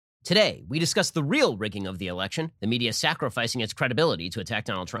Today, we discuss the real rigging of the election, the media sacrificing its credibility to attack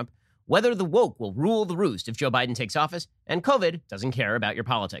Donald Trump, whether the woke will rule the roost if Joe Biden takes office, and COVID doesn't care about your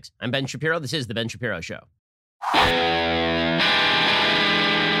politics. I'm Ben Shapiro. This is The Ben Shapiro Show.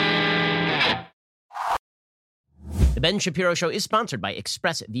 The Ben Shapiro Show is sponsored by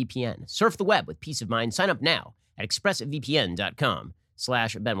ExpressVPN. Surf the web with peace of mind. Sign up now at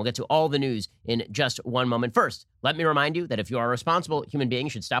expressvpn.com/Ben. We'll get to all the news in just one moment. First, let me remind you that if you are a responsible human being, you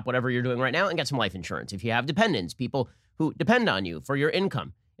should stop whatever you're doing right now and get some life insurance. If you have dependents, people who depend on you for your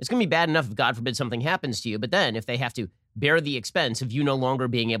income, it's going to be bad enough if, God forbid, something happens to you, but then if they have to bear the expense of you no longer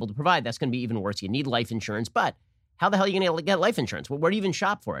being able to provide, that's going to be even worse. You need life insurance, but how the hell are you going to get life insurance? Well, where do you even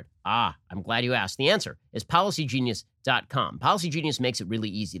shop for it? I'm glad you asked. The answer is PolicyGenius.com. PolicyGenius makes it really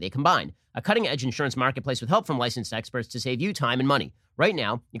easy. They combine a cutting-edge insurance marketplace with help from licensed experts to save you time and money. Right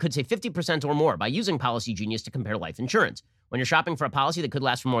now, you could save 50% or more by using PolicyGenius to compare life insurance. When you're shopping for a policy that could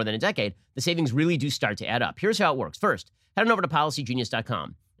last for more than a decade, the savings really do start to add up. Here's how it works. First, head on over to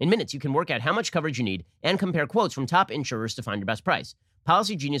PolicyGenius.com. In minutes, you can work out how much coverage you need and compare quotes from top insurers to find your best price.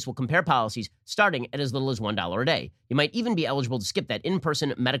 PolicyGenius will compare policies starting at as little as $1 a day. You might even be eligible to skip that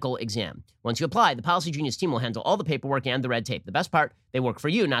in-person medical exam. Once you apply, the PolicyGenius team will handle all the paperwork and the red tape. The best part, they work for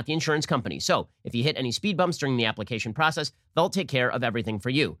you, not the insurance company. So if you hit any speed bumps during the application process, they'll take care of everything for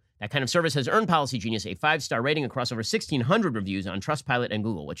you. That kind of service has earned PolicyGenius a 5-star rating across over 1,600 reviews on Trustpilot and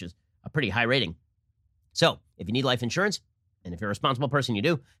Google, which is a pretty high rating. So if you need life insurance, and if you're a responsible person, you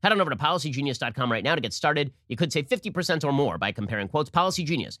do, head on over to PolicyGenius.com right now to get started. You could save 50% or more by comparing quotes.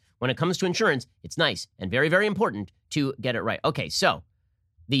 PolicyGenius. When it comes to insurance, it's nice and very, very important to get it right. Okay, so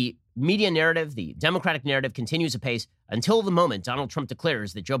the media narrative, the Democratic narrative continues apace until the moment Donald Trump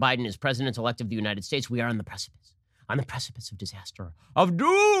declares that Joe Biden is president-elect of the United States. We are on the precipice of disaster, of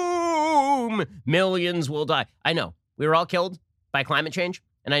doom. Millions will die. I know, we were all killed by climate change,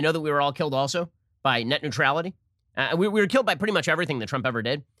 and I know that we were all killed also by net neutrality. We were killed by pretty much everything that Trump ever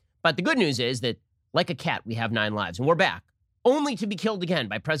did. But the good news is that, like a cat, we have 9 lives. And we're back, only to be killed again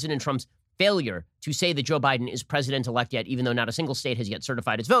by President Trump's failure to say that Joe Biden is president-elect yet, even though not a single state has yet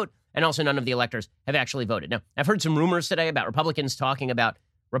certified its vote, and also none of the electors have actually voted. Now, I've heard some rumors today about Republicans talking about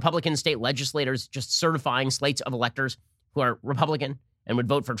Republican state legislators just certifying slates of electors who are Republican and would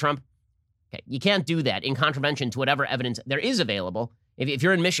vote for Trump. Okay, you can't do that in contravention to whatever evidence there is available. If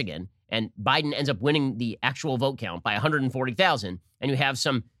you're in Michigan and Biden ends up winning the actual vote count by 140,000, and you have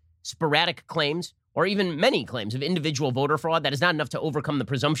some sporadic claims or even many claims of individual voter fraud, that is not enough to overcome the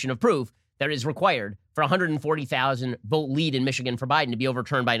presumption of proof that is required for 140,000 vote lead in Michigan for Biden to be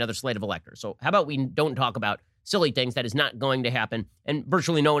overturned by another slate of electors. So how about we don't talk about silly things? That is not going to happen, and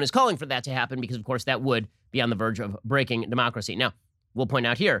virtually no one is calling for that to happen because, of course, that would be on the verge of breaking democracy. Now, we'll point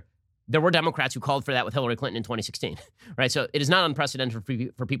out here, there were Democrats who called for that with Hillary Clinton in 2016, right? So it is not unprecedented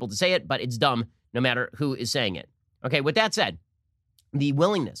for people to say it, but it's dumb no matter who is saying it. Okay, with that said, the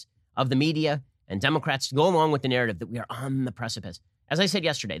willingness of the media and Democrats to go along with the narrative that we are on the precipice. As I said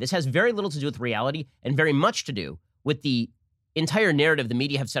yesterday, this has very little to do with reality and very much to do with the entire narrative the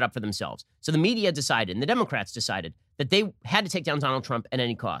media have set up for themselves. So the media decided, and the Democrats decided, that they had to take down Donald Trump at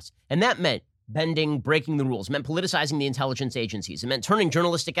any cost. And that meant bending, breaking the rules. It meant politicizing the intelligence agencies. It meant turning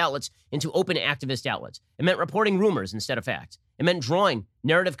journalistic outlets into open activist outlets. It meant reporting rumors instead of facts. It meant drawing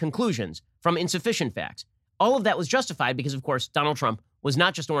narrative conclusions from insufficient facts. All of that was justified because, of course, Donald Trump was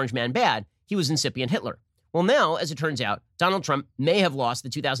not just Orange Man bad, he was incipient Hitler. Well, now, as it turns out, Donald Trump may have lost the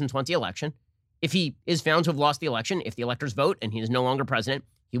 2020 election. If he is found to have lost the election, if the electors vote and he is no longer president,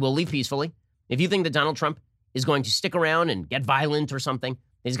 he will leave peacefully. If you think that Donald Trump is going to stick around and get violent or something,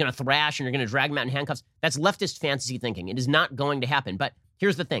 he's going to thrash and you're going to drag him out in handcuffs, that's leftist fantasy thinking. It is not going to happen. But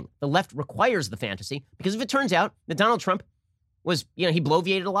here's the thing. The left requires the fantasy because if it turns out that Donald Trump was, he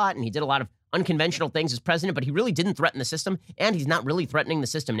bloviated a lot and he did a lot of unconventional things as president, but he really didn't threaten the system, and he's not really threatening the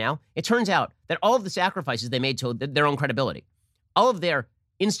system now, it turns out that all of the sacrifices they made to their own credibility, all of their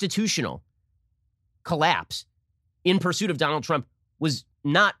institutional collapse in pursuit of Donald Trump was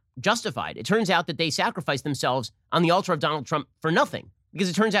not justified. It turns out that they sacrificed themselves on the altar of Donald Trump for nothing, because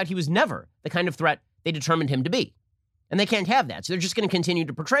it turns out he was never the kind of threat they determined him to be. And they can't have that. So they're just going to continue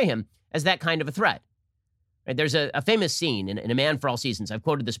to portray him as that kind of a threat. Right? There's a famous scene in A Man for All Seasons. I've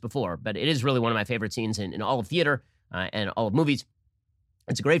quoted this before, but it is really one of my favorite scenes in all of theater and all of movies.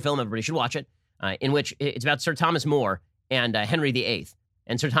 It's a great film. Everybody should watch it, in which it's about Sir Thomas More and Henry VIII.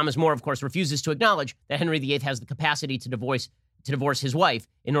 And Sir Thomas More, of course, refuses to acknowledge that Henry VIII has the capacity to divorce his wife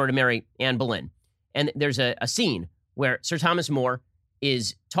in order to marry Anne Boleyn. And there's a scene where Sir Thomas More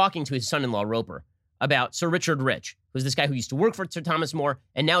is talking to his son-in-law, Roper, about Sir Richard Rich, who's this guy who used to work for Sir Thomas More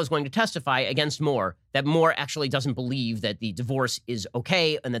and now is going to testify against More that More actually doesn't believe that the divorce is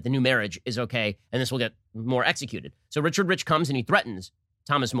okay and that the new marriage is okay, and this will get More executed. So Richard Rich comes and he threatens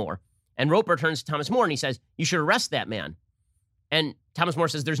Thomas More, and Roper turns to Thomas More and he says, you should arrest that man. And Thomas More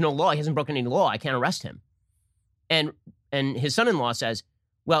says, there's no law. He hasn't broken any law. I can't arrest him. And his son-in-law says,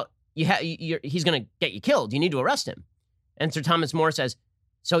 well, he's going to get you killed. You need to arrest him. And Sir Thomas More says,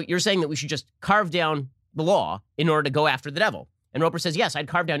 so you're saying that we should just carve down the law in order to go after the devil? And Roper says, yes, I'd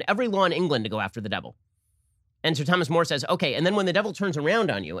carve down every law in England to go after the devil. And Sir Thomas More says, okay, and then when the devil turns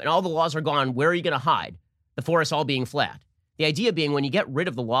around on you and all the laws are gone, where are you going to hide? The forest all being flat. The idea being when you get rid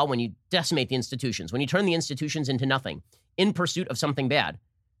of the law, when you decimate the institutions, when you turn the institutions into nothing in pursuit of something bad,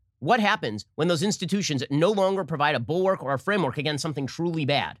 what happens when those institutions no longer provide a bulwark or a framework against something truly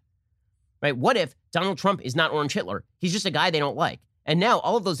bad? Right? What if Donald Trump is not Orange Hitler? He's just a guy they don't like. And now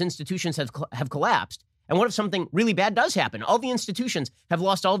all of those institutions have collapsed. And what if something really bad does happen? All the institutions have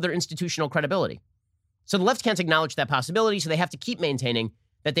lost all of their institutional credibility. So the left can't acknowledge that possibility, so they have to keep maintaining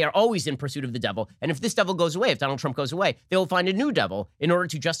that they are always in pursuit of the devil. And if this devil goes away, if Donald Trump goes away, they will find a new devil in order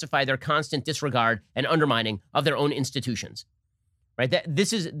to justify their constant disregard and undermining of their own institutions. Right?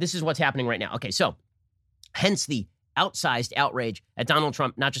 This is what's happening right now. Okay, so hence the outsized outrage at Donald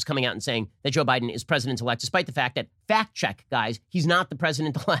Trump not just coming out and saying that Joe Biden is president-elect, despite the fact that, fact check, guys, he's not the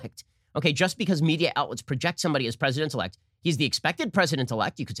president-elect. Okay, just because media outlets project somebody as president-elect, he's the expected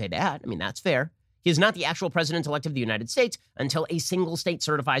president-elect. You could say that. I mean, that's fair. He is not the actual president-elect of the United States until a single state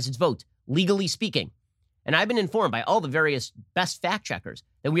certifies its vote, legally speaking. And I've been informed by all the various best fact-checkers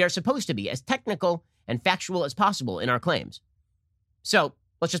that we are supposed to be as technical and factual as possible in our claims. So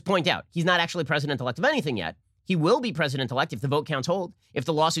let's just point out, he's not actually president-elect of anything yet. He will be president-elect if the vote counts hold, if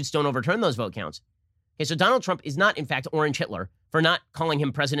the lawsuits don't overturn those vote counts. Okay, so Donald Trump is not, in fact, Orange Hitler for not calling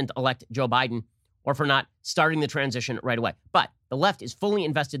him President-elect Joe Biden or for not starting the transition right away. But the left is fully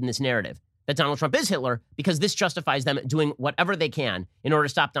invested in this narrative that Donald Trump is Hitler because this justifies them doing whatever they can in order to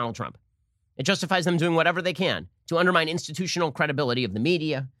stop Donald Trump. It justifies them doing whatever they can to undermine institutional credibility of the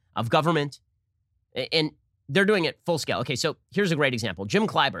media, of government, and they're doing it full scale. Okay, so here's a great example. Jim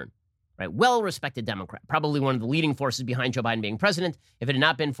Clyburn, right? Well-respected Democrat, probably one of the leading forces behind Joe Biden being president. If it had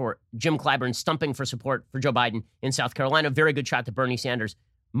not been for Jim Clyburn stumping for support for Joe Biden in South Carolina, very good shot that Bernie Sanders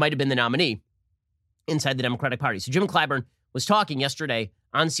might have been the nominee inside the Democratic Party. So Jim Clyburn was talking yesterday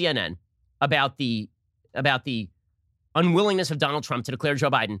on CNN about the unwillingness of Donald Trump to declare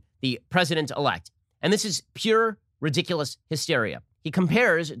Joe Biden the president-elect. And this is pure, ridiculous hysteria. He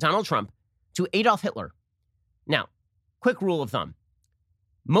compares Donald Trump to Adolf Hitler. Now, quick rule of thumb.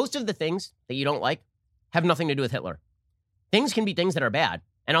 Most of the things that you don't like have nothing to do with Hitler. Things can be things that are bad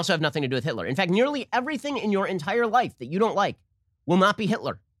and also have nothing to do with Hitler. In fact, nearly everything in your entire life that you don't like will not be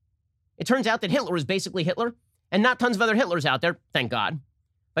Hitler. It turns out that Hitler is basically Hitler and not tons of other Hitlers out there, thank God.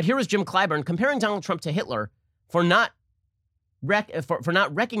 But here was Jim Clyburn comparing Donald Trump to Hitler for not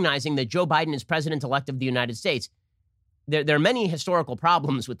recognizing that Joe Biden is president-elect of the United States. There are many historical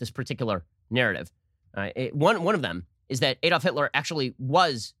problems with this particular narrative. One of them is that Adolf Hitler actually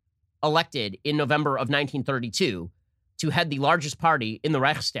was elected in November of 1932 to head the largest party in the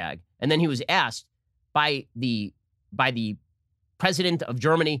Reichstag. And then he was asked by the president of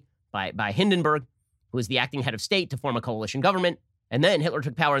Germany, by Hindenburg, who was the acting head of state, to form a coalition government. And then Hitler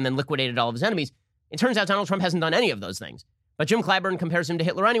took power and then liquidated all of his enemies. It turns out Donald Trump hasn't done any of those things. But Jim Clyburn compares him to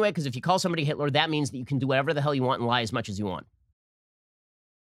Hitler anyway, because if you call somebody Hitler, that means that you can do whatever the hell you want and lie as much as you want.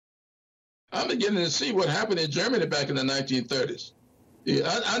 I'm beginning to see what happened in Germany back in the 1930s.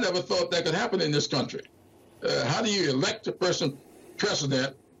 I never thought that could happen in this country. How do you elect a person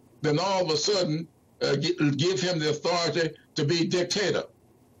president, then all of a sudden give him the authority to be dictator?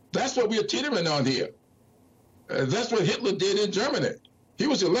 That's what we're teetering on here. That's what Hitler did in Germany. He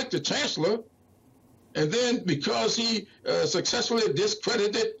was elected chancellor, and then because he successfully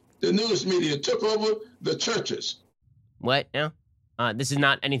discredited the news media, took over the churches. What now? This is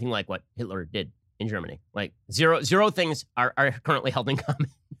not anything like what Hitler did in Germany. Like zero things are currently held in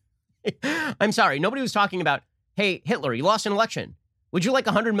common. I'm sorry. Nobody was talking about, hey, Hitler, you lost an election. Would you like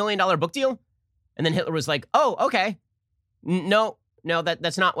a $100 million book deal? And then Hitler was like, oh, okay. No,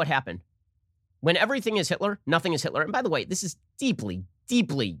 that's not what happened. When everything is Hitler, nothing is Hitler. And by the way, this is deeply,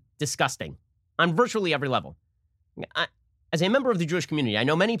 deeply disgusting on virtually every level. As a member of the Jewish community, I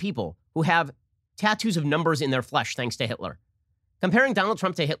know many people who have tattoos of numbers in their flesh thanks to Hitler. Comparing Donald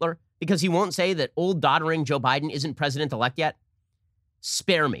Trump to Hitler because he won't say that old doddering Joe Biden isn't president-elect yet?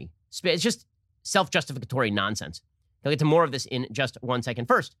 Spare me. It's just self-justificatory nonsense. I'll get to more of this in just 1 second.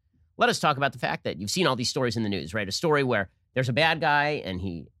 First, let us talk about the fact that you've seen all these stories in the news, right? A story where there's a bad guy and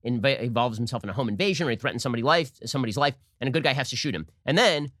he involves himself in a home invasion or he threatens somebody's life, and a good guy has to shoot him. And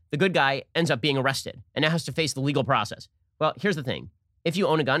then the good guy ends up being arrested and now has to face the legal process. Well, here's the thing. If you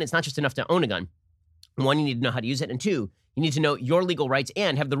own a gun, it's not just enough to own a gun. One, you need to know how to use it. And two, you need to know your legal rights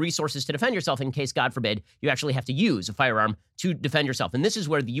and have the resources to defend yourself in case, God forbid, you actually have to use a firearm to defend yourself. And this is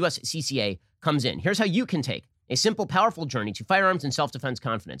where the USCCA comes in. Here's how you can take a simple, powerful journey to firearms and self-defense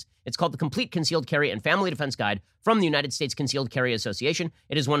confidence. It's called the Complete Concealed Carry and Family Defense Guide from the United States Concealed Carry Association.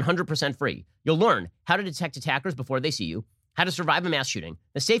 It is 100% free. You'll learn how to detect attackers before they see you, how to survive a mass shooting,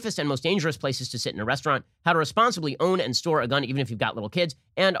 the safest and most dangerous places to sit in a restaurant, how to responsibly own and store a gun even if you've got little kids,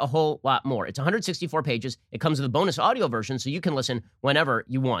 and a whole lot more. It's 164 pages. It comes with a bonus audio version so you can listen whenever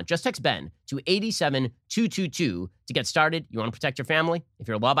you want. Just text BEN to 87222 to get started. You want to protect your family? If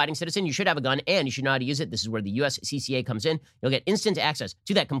you're a law-abiding citizen, you should have a gun and you should know how to use it. This is where the USCCA comes in. You'll get instant access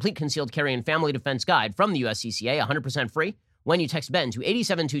to that Complete Concealed Carry and Family Defense Guide from the USCCA, 100% free. When you text BEN to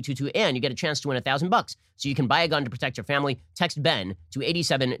 87222 and you get a chance to win $1,000 so you can buy a gun to protect your family, text BEN to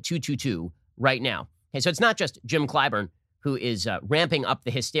 87222 right now. Okay, so it's not just Jim Clyburn who is ramping up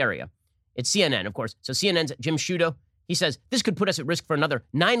the hysteria. It's CNN, of course. So CNN's Jim Sciutto, he says, this could put us at risk for another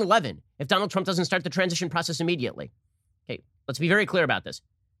 9/11 if Donald Trump doesn't start the transition process immediately. Okay, let's be very clear about this.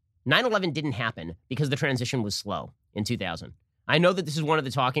 9/11 didn't happen because the transition was slow in 2000. I know that this is one of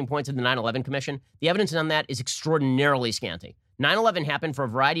the talking points of the 9/11 Commission. The evidence on that is extraordinarily scanty. 9/11 happened for a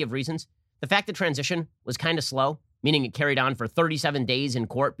variety of reasons. The fact that transition was kind of slow, meaning it carried on for 37 days in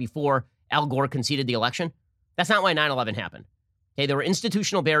court before Al Gore conceded the election, that's not why 9/11 happened. Okay, there were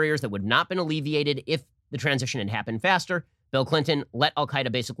institutional barriers that would not have been alleviated if the transition had happened faster. Bill Clinton let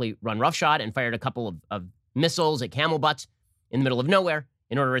al-Qaeda basically run roughshod and fired a couple of missiles at camel butts in the middle of nowhere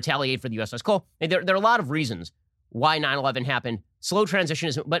in order to retaliate for the USS Cole. There are a lot of reasons why 9/11 happened. Slow transition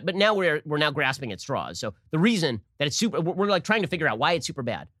is, but now we're now grasping at straws. So the reason that it's we're like trying to figure out why it's super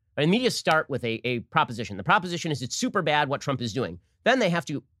bad. Right? The media start with a proposition. The proposition is it's super bad what Trump is doing. Then they have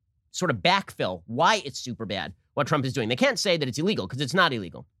to sort of backfill why it's super bad what Trump is doing. They can't say that it's illegal because it's not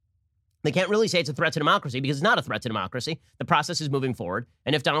illegal. They can't really say it's a threat to democracy because it's not a threat to democracy. The process is moving forward.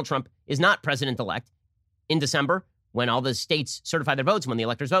 And if Donald Trump is not president-elect in December, when all the states certify their votes, when the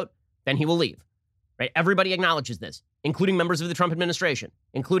electors vote, then he will leave. Right? Everybody acknowledges this, including members of the Trump administration,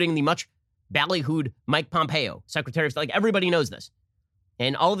 including the much ballyhooed Mike Pompeo, Secretary of State. Like, everybody knows this.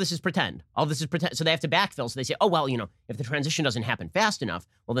 And all of this is pretend. All of this is pretend. So they have to backfill. So they say, oh, well, if the transition doesn't happen fast enough,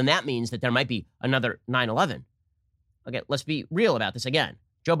 well, then that means that there might be another 9/11. Okay, let's be real about this again.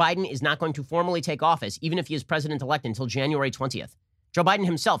 Joe Biden is not going to formally take office, even if he is president-elect, until January 20th. Joe Biden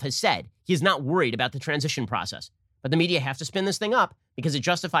himself has said he is not worried about the transition process. But the media have to spin this thing up because it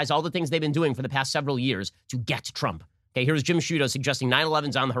justifies all the things they've been doing for the past several years to get Trump. Okay, here's Jim Sciutto suggesting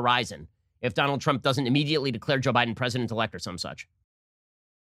 9/11's on the horizon if Donald Trump doesn't immediately declare Joe Biden president-elect or some such.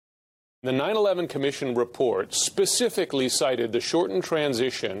 The 9/11 Commission report specifically cited the shortened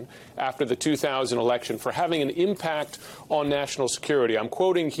transition after the 2000 election for having an impact on national security. I'm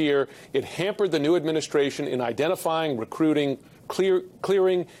quoting here, it hampered the new administration in identifying, recruiting,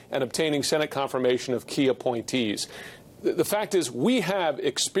 clearing, and obtaining Senate confirmation of key appointees. The fact is, we have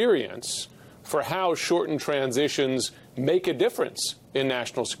experience for how shortened transitions make a difference in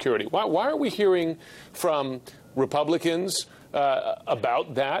national security. Why are we hearing from Republicans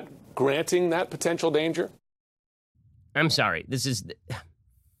about that, granting that potential danger? I'm sorry. This is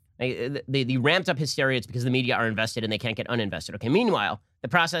the ramped up hysteria. It's because the media are invested and they can't get uninvested. Okay. Meanwhile, the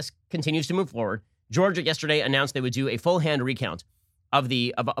process continues to move forward. Georgia yesterday announced they would do a full hand recount of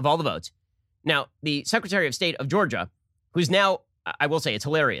all the votes. Now, the Secretary of State of Georgia, who's now, I will say it's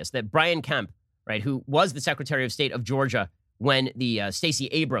hilarious that Brian Kemp, right, who was the Secretary of State of Georgia when the Stacey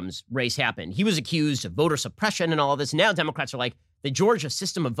Abrams race happened, he was accused of voter suppression and all of this. Now Democrats are like, the Georgia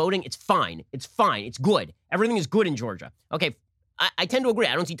system of voting, it's fine. It's fine. It's good. Everything is good in Georgia. Okay, I tend to agree.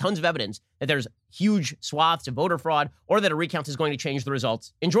 I don't see tons of evidence that there's huge swaths of voter fraud or that a recount is going to change the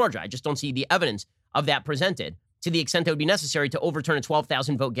results in Georgia. I just don't see the evidence of that presented to the extent that would be necessary to overturn a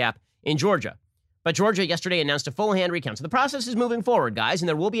 12,000 vote gap in Georgia. But Georgia yesterday announced a full hand recount. So the process is moving forward, guys, and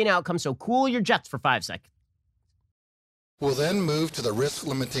there will be an outcome. So cool your jets for 5 seconds. We'll then move to the risk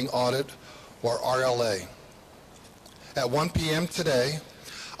limiting audit, or RLA. At 1 p.m. today,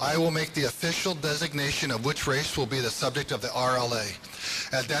 I will make the official designation of which race will be the subject of the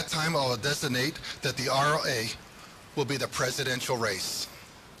RLA. At that time, I will designate that the RLA will be the presidential race.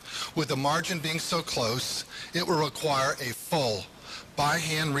 With the margin being so close, it will require a full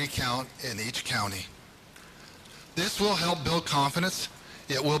by-hand recount in each county. This will help build confidence.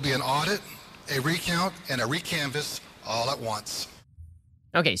 It will be an audit, a recount, and a recanvass all at once.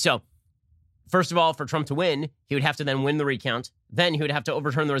 Okay, so First of all, for Trump to win, he would have to then win the recount. Then he would have to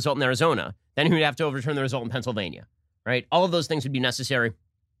overturn the result in Arizona. Then he would have to overturn the result in Pennsylvania, right? All of those things would be necessary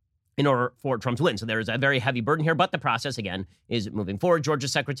in order for Trump to win. So there is a very heavy burden here, but the process, again, is moving forward.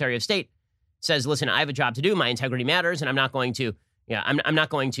 Georgia's Secretary of State says, listen, I have a job to do. My integrity matters, and I'm not going to, I'm not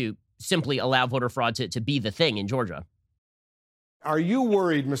going to simply allow voter fraud to be the thing in Georgia. Are you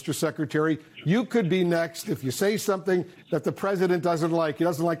worried, Mr. Secretary, you could be next if you say something that the president doesn't like? He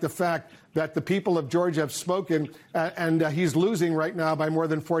doesn't like the fact that the people of Georgia have spoken, and he's losing right now by more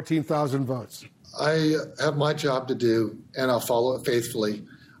than 14,000 votes. I have my job to do, and I'll follow it faithfully.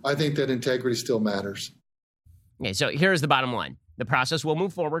 I think that integrity still matters. Okay, so here's the bottom line. The process will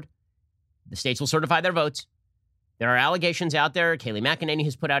move forward. The states will certify their votes. There are allegations out there. Kayleigh McEnany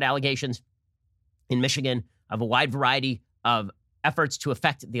has put out allegations in Michigan of a wide variety of efforts to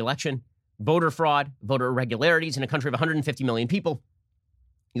affect the election, voter fraud, voter irregularities in a country of 150 million people.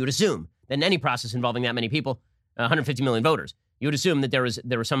 You would assume that in any process involving that many people, 150 million voters, you would assume that there was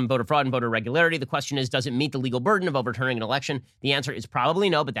some voter fraud and voter irregularity. The question is, does it meet the legal burden of overturning an election? The answer is probably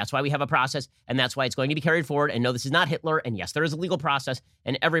no, but that's why we have a process, and that's why it's going to be carried forward. And no, this is not Hitler, and yes, there is a legal process,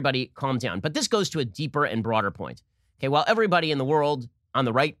 and everybody calm down. But this goes to a deeper and broader point. Okay, while everybody in the world, on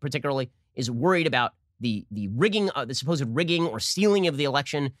the right particularly, is worried about the rigging, the supposed rigging or stealing of the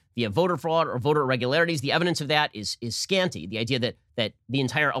election via voter fraud or voter irregularities, the evidence of that is scanty. The idea that the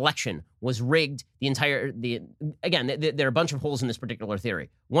entire election was rigged, again, there are a bunch of holes in this particular theory.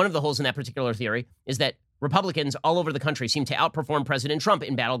 One of the holes in that particular theory is that Republicans all over the country seem to outperform President Trump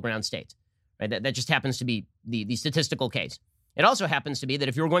in battleground states. Right? That just happens to be the statistical case. It also happens to be that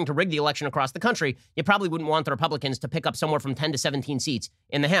if you were going to rig the election across the country, you probably wouldn't want the Republicans to pick up somewhere from 10 to 17 seats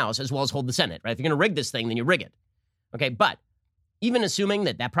in the House, as well as hold the Senate, right? If you're going to rig this thing, then you rig it. Okay, but even assuming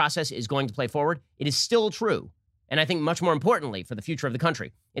that process is going to play forward, it is still true, and I think much more importantly for the future of the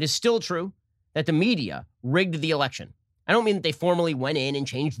country, it is still true that the media rigged the election. I don't mean that they formally went in and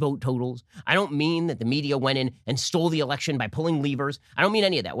changed vote totals. I don't mean that the media went in and stole the election by pulling levers. I don't mean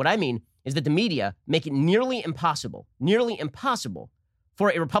any of that. What I mean is that the media make it nearly impossible for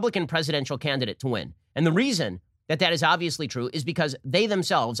a Republican presidential candidate to win. And the reason that is obviously true is because they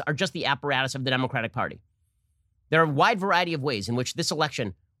themselves are just the apparatus of the Democratic Party. There are a wide variety of ways in which this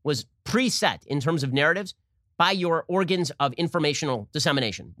election was preset in terms of narratives by your organs of informational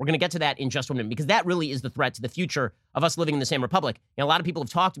dissemination. We're going to get to that in just a minute, because that really is the threat to the future of us living in the same republic. A lot of people have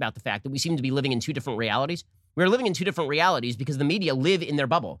talked about the fact that we seem to be living in two different realities. We're living in two different realities because the media live in their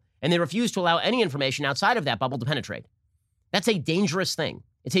bubble, and they refuse to allow any information outside of that bubble to penetrate. That's a dangerous thing.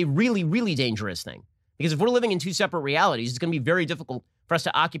 It's a really, really dangerous thing. Because if we're living in two separate realities, it's going to be very difficult for us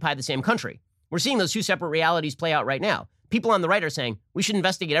to occupy the same country. We're seeing those two separate realities play out right now. People on the right are saying we should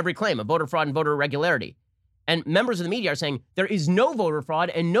investigate every claim of voter fraud and voter irregularity. And members of the media are saying there is no voter fraud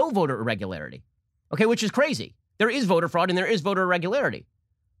and no voter irregularity. Okay, which is crazy. There is voter fraud and there is voter irregularity.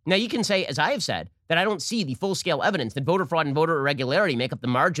 Now, you can say, as I have said, that I don't see the full-scale evidence that voter fraud and voter irregularity make up the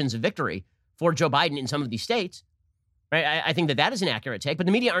margins of victory for Joe Biden in some of these states. Right? I think that is an accurate take, but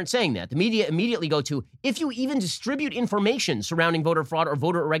the media aren't saying that. The media immediately go to, if you even distribute information surrounding voter fraud or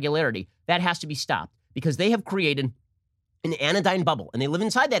voter irregularity, that has to be stopped, because they have created an anodyne bubble, and they live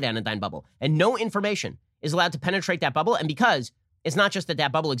inside that anodyne bubble, and no information is allowed to penetrate that bubble. And because it's not just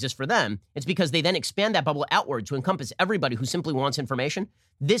that bubble exists for them, it's because they then expand that bubble outward to encompass everybody who simply wants information.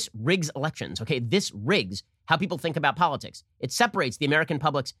 This rigs elections, okay? This rigs how people think about politics. It separates the American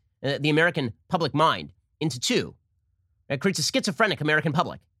public mind into two. It creates a schizophrenic American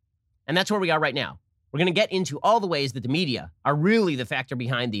public. And that's where we are right now. We're going to get into all the ways that the media are really the factor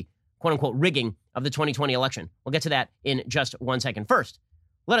behind the quote-unquote rigging of the 2020 election. We'll get to that in just 1 second. First,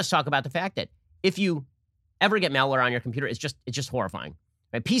 let us talk about the fact that if you ever get malware on your computer, it's just horrifying.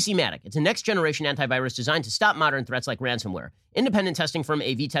 Right? PCmatic, it's a next-generation antivirus designed to stop modern threats like ransomware. Independent testing firm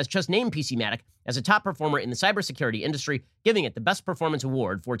AV-Test just named PCmatic as a top performer in the cybersecurity industry, giving it the Best Performance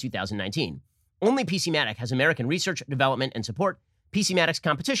Award for 2019. Only PCmatic has American research, development, and support. PCmatic's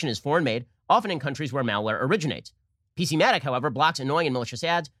competition is foreign-made, often in countries where malware originates. PCmatic, however, blocks annoying and malicious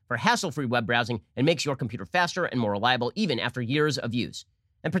ads for hassle-free web browsing and makes your computer faster and more reliable even after years of use.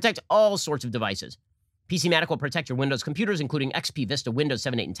 And protect all sorts of devices. PCmatic will protect your Windows computers, including XP, Vista, Windows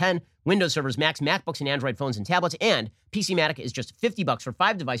 7, 8, and 10, Windows servers, Macs, MacBooks, and Android phones and tablets. And PCmatic is just $50 for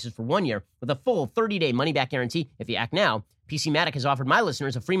 5 devices for 1 year with a full 30-day money-back guarantee. If you act now, PCmatic has offered my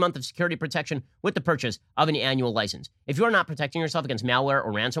listeners a free month of security protection with the purchase of an annual license. If you're not protecting yourself against malware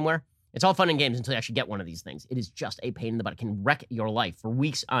or ransomware, it's all fun and games until you actually get one of these things. It is just a pain in the butt. It can wreck your life for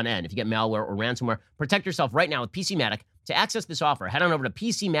weeks on end if you get malware or ransomware. Protect yourself right now with PCmatic. To access this offer, head on over to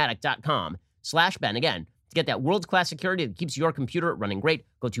PCmatic.com/Ben. Again, To get that world-class security that keeps your computer running great,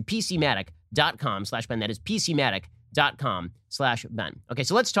 go to PCmatic.com/Ben. That is PCmatic.com/Ben. Okay,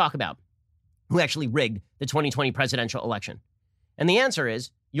 so let's talk about who actually rigged the 2020 presidential election. And the answer is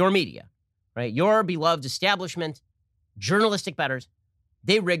your media, right? Your beloved establishment, journalistic betters,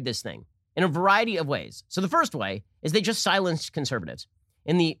 they rigged this thing in a variety of ways. So the first way is they just silenced conservatives.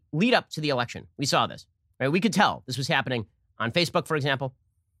 In the lead up to the election, we saw this, right? We could tell this was happening on Facebook, for example.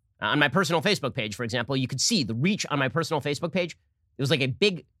 On my personal Facebook page, for example, you could see the reach on my personal Facebook page. It was like a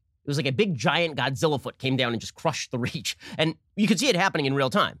big giant Godzilla foot came down and just crushed the reach. And you could see it happening in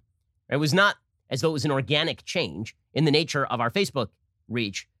real time. It was not as though it was an organic change in the nature of our Facebook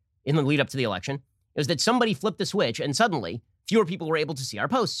reach in the lead up to the election. It was that somebody flipped the switch and suddenly fewer people were able to see our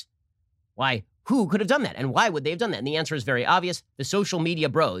posts. Why? Who could have done that? And why would they have done that? And the answer is very obvious. The social media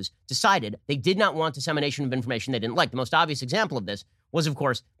bros decided they did not want dissemination of information they didn't like. The most obvious example of this was, of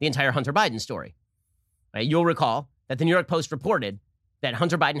course, the entire Hunter Biden story. Right? You'll recall that the New York Post reported that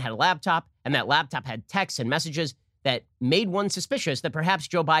Hunter Biden had a laptop, and that laptop had texts and messages that made one suspicious that perhaps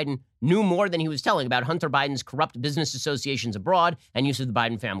Joe Biden knew more than he was telling about Hunter Biden's corrupt business associations abroad and use of the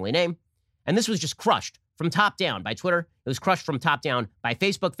Biden family name. And this was just crushed from top down by Twitter. It was crushed from top down by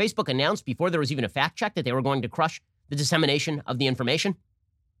Facebook. Facebook announced before there was even a fact check that they were going to crush the dissemination of the information.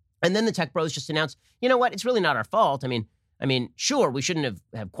 And then the tech bros just announced, you know what? It's really not our fault. I mean, sure, we shouldn't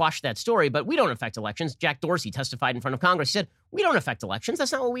have quashed that story, but we don't affect elections. Jack Dorsey testified in front of Congress. He said, we don't affect elections.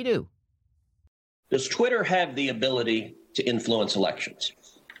 That's not what we do. Does Twitter have the ability to influence elections?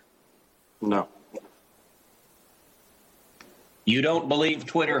 No. You don't believe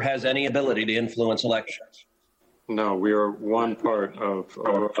Twitter has any ability to influence elections? No, we are one part of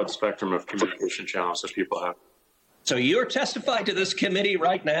a broad spectrum of communication channels that people have. So you're testifying to this committee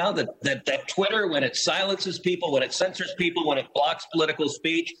right now that Twitter, when it silences people, when it censors people, when it blocks political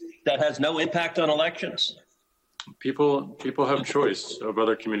speech, that has no impact on elections? People have choice of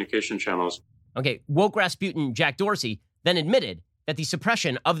other communication channels. Okay, woke Rasputin Jack Dorsey then admitted that the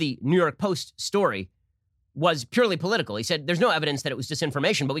suppression of the New York Post story was purely political. He said, there's no evidence that it was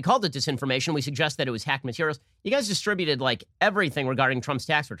disinformation, but we called it disinformation. We suggest that it was hacked materials. You guys distributed like everything regarding Trump's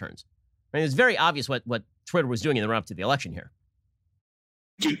tax returns. I mean, it was very obvious what Twitter was doing in the run-up to the election here.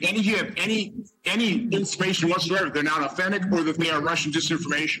 Do any of you have any information whatsoever they're not authentic or that they are Russian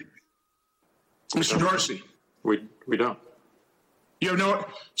disinformation? Mr. Dorsey. We don't. You have no.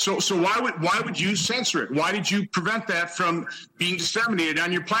 So why would you censor it? Why did you prevent that from being disseminated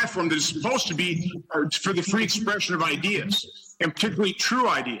on your platform that is supposed to be for the free expression of ideas, and particularly true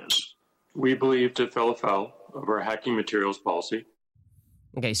ideas? We believed it fell afoul of our hacking materials policy.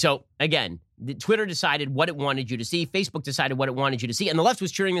 Okay, so again, Twitter decided what it wanted you to see. Facebook decided what it wanted you to see. And the left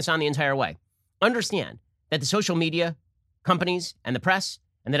was cheering this on the entire way. Understand that the social media companies and the press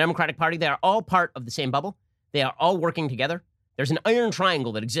and the Democratic Party, they are all part of the same bubble. They are all working together. There's an iron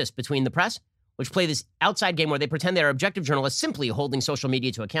triangle that exists between the press, which play this outside game where they pretend they're objective journalists simply holding social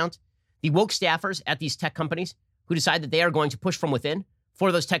media to account, the woke staffers at these tech companies who decide that they are going to push from within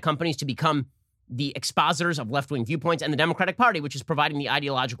for those tech companies to become the expositors of left-wing viewpoints, and the Democratic Party, which is providing the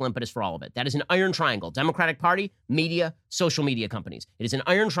ideological impetus for all of it. That is an iron triangle. Democratic Party, media, social media companies. It is an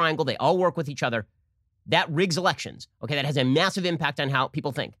iron triangle. They all work with each other. That rigs elections. Okay, that has a massive impact on how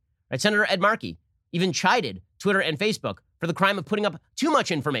people think. Right? Senator Ed Markey even chided Twitter and Facebook for the crime of putting up too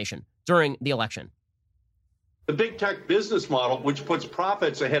much information during the election. The big tech business model, which puts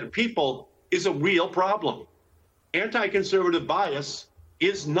profits ahead of people, is a real problem. Anti-conservative bias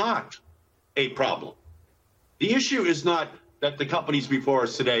is not a problem. The issue is not that the companies before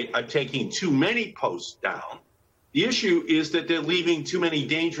us today are taking too many posts down. The issue is that they're leaving too many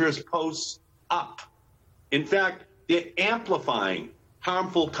dangerous posts up. In fact, they're amplifying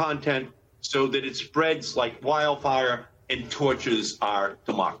harmful content so that it spreads like wildfire and torches our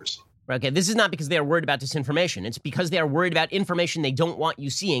democracy. Okay, this is not because they are worried about disinformation. It's because they are worried about information they don't want you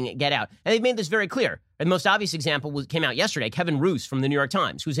seeing get out. And they've made this very clear. And the most obvious example came out yesterday. Kevin Roose from the New York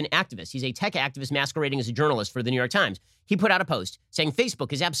Times, who's an activist. He's a tech activist masquerading as a journalist for the New York Times. He put out a post saying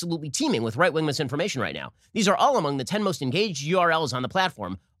Facebook is absolutely teeming with right-wing misinformation right now. These are all among the 10 most engaged URLs on the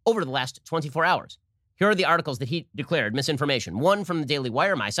platform over the last 24 hours. Here are the articles that he declared misinformation. One from the Daily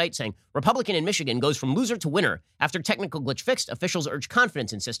Wire, my site, saying, Republican in Michigan goes from loser to winner after technical glitch fixed. Officials urge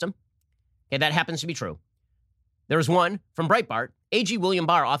confidence in system. Okay, that happens to be true. There's one from Breitbart. AG William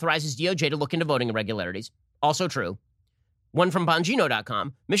Barr authorizes DOJ to look into voting irregularities. Also true. One from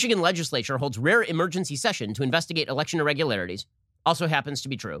Bongino.com. Michigan legislature holds rare emergency session to investigate election irregularities. Also happens to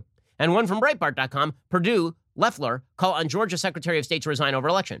be true. And one from Breitbart.com. Purdue, Loeffler call on Georgia Secretary of State to resign over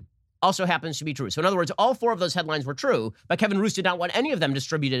election. also happens to be true. So in other words, all 4 of those headlines were true, but Kevin Roose did not want any of them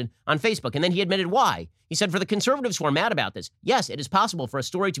distributed on Facebook. And then he admitted why. He said, for the conservatives who are mad about this, yes, it is possible for a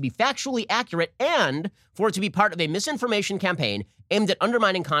story to be factually accurate and for it to be part of a misinformation campaign aimed at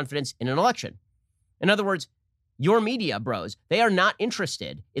undermining confidence in an election. In other words, your media bros, they are not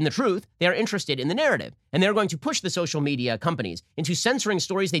interested in the truth. They are interested in the narrative. And they're going to push the social media companies into censoring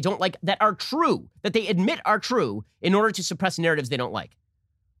stories they don't like that are true, that they admit are true, in order to suppress narratives they don't like.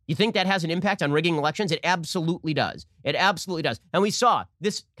 You think that has an impact on rigging elections? It absolutely does. It absolutely does. And we saw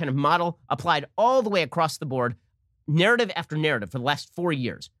this kind of model applied all the way across the board, narrative after narrative for the last 4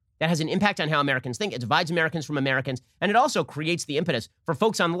 years. That has an impact on how Americans think. It divides Americans from Americans. And it also creates the impetus for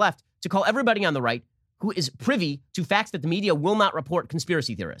folks on the left to call everybody on the right who is privy to facts that the media will not report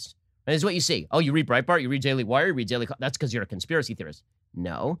conspiracy theorists. And this is what you see. Oh, you read Breitbart, you read Daily Wire, you read Daily... That's because you're a conspiracy theorist.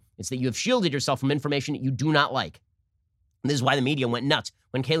 No, it's that you have shielded yourself from information you do not like. And this is why the media went nuts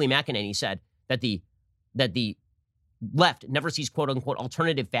when Kayleigh McEnany said that the left never sees quote-unquote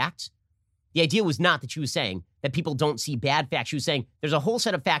alternative facts. The idea was not that she was saying that people don't see bad facts. She was saying there's a whole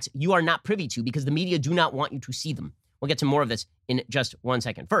set of facts you are not privy to because the media do not want you to see them. We'll get to more of this in just 1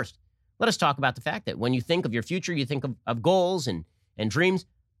 second. First, let us talk about the fact that when you think of your future, you think of goals and dreams.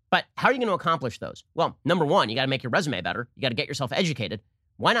 But how are you going to accomplish those? Well, number one, you got to make your resume better. You got to get yourself educated.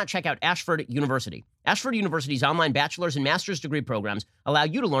 Why not check out Ashford University? Ashford University's online bachelor's and master's degree programs allow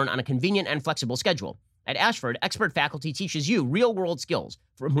you to learn on a convenient and flexible schedule. At Ashford, expert faculty teaches you real-world skills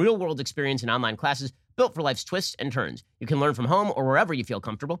from real-world experience in online classes built for life's twists and turns. You can learn from home or wherever you feel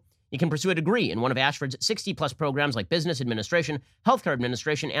comfortable. You can pursue a degree in one of Ashford's 60-plus programs like business administration, healthcare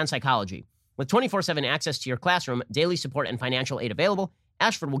administration, and psychology. With 24/7 access to your classroom, daily support, and financial aid available,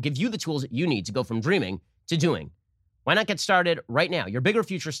 Ashford will give you the tools you need to go from dreaming to doing. Why not get started right now? Your bigger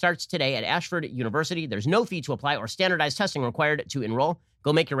future starts today at Ashford University. There's no fee to apply or standardized testing required to enroll.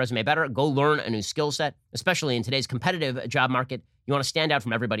 Go make your resume better. Go learn a new skill set, especially in today's competitive job market. You want to stand out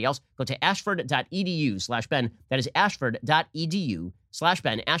from everybody else? Go to ashford.edu/Ben. That is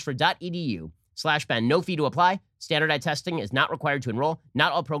ashford.edu/Ben. Ashford.edu/Ben. No fee to apply. Standardized testing is not required to enroll.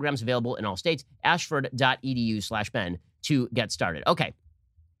 Not all programs available in all states. Ashford.edu/Ben to get started. Okay,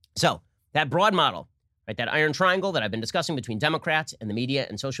 so that broad model, right, that iron triangle that I've been discussing between Democrats and the media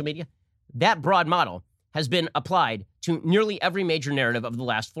and social media, that broad model has been applied to nearly every major narrative of the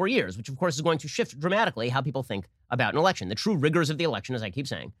last 4 years, which of course is going to shift dramatically how people think about an election. The true riggers of the election, as I keep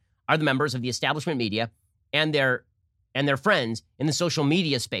saying, are the members of the establishment media and their friends in the social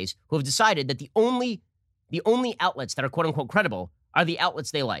media space who have decided that the only outlets that are quote unquote credible are the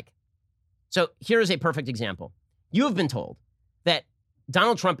outlets they like. So here is a perfect example. You have been told that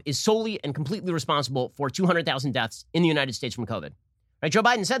Donald Trump is solely and completely responsible for 200,000 deaths in the United States from COVID. Right? Joe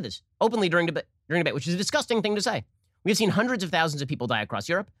Biden said this openly during debate, which is a disgusting thing to say. We have seen hundreds of thousands of people die across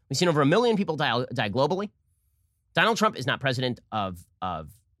Europe. We've seen over 1 million people die globally. Donald Trump is not president of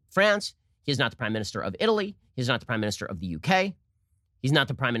France. He is not the prime minister of Italy. He's not the prime minister of the UK. He's not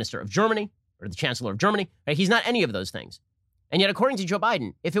the prime minister of Germany or the chancellor of Germany. Right? He's not any of those things. And yet, according to Joe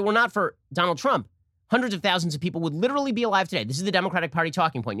Biden, if it were not for Donald Trump, hundreds of thousands of people would literally be alive today. This is the Democratic Party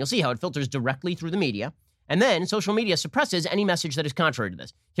talking point. You'll see how it filters directly through the media. And then social media suppresses any message that is contrary to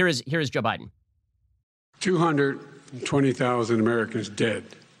this. Here is Joe Biden. 220,000 Americans dead.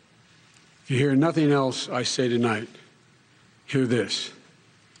 If you hear nothing else I say tonight, hear this.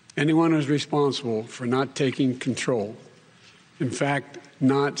 Anyone who's responsible for not taking control, in fact,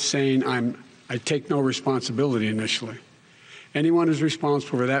 not saying I take no responsibility initially, anyone who's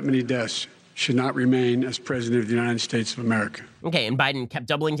responsible for that many deaths should not remain as president of the United States of America. Okay, and Biden kept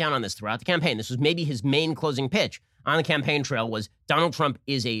doubling down on this throughout the campaign. This was maybe his main closing pitch on the campaign trail was Donald Trump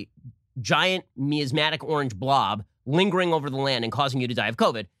is a giant miasmatic orange blob lingering over the land and causing you to die of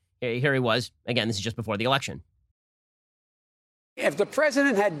COVID. Here he was. Again, this is just before the election. If the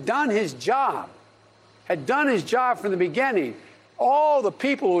president had done his job from the beginning, all the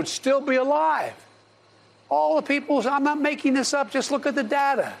people would still be alive. All the people, I'm not making this up, just look at the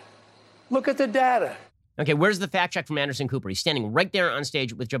data. Look at the data. Okay, where's the fact check from Anderson Cooper? He's standing right there on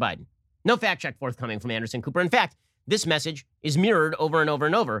stage with Joe Biden. No fact check forthcoming from Anderson Cooper. In fact, this message is mirrored over and over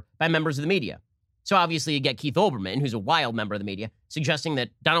and over by members of the media. So obviously you get Keith Olbermann, who's a wild member of the media, suggesting that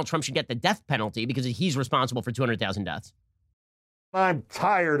Donald Trump should get the death penalty because he's responsible for 200,000 deaths. I'm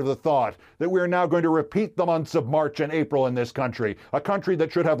tired of the thought that we're now going to repeat the months of March and April in this country, a country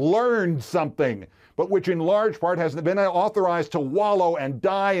that should have learned something, but which in large part has been authorized to wallow and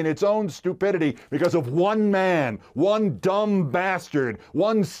die in its own stupidity because of one man, one dumb bastard,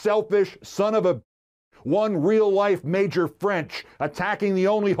 one selfish son of a... one real-life Major French attacking the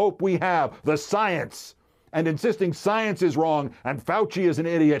only hope we have, the science. and insisting science is wrong and Fauci is an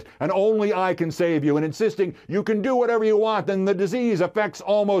idiot and only I can save you, and insisting you can do whatever you want and the disease affects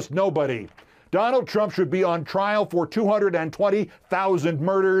almost nobody. Donald Trump should be on trial for 220,000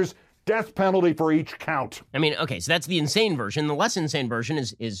 murders, death penalty for each count. I mean, okay, so that's the insane version. The less insane version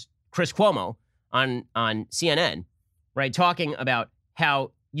is Chris Cuomo on CNN, right, talking about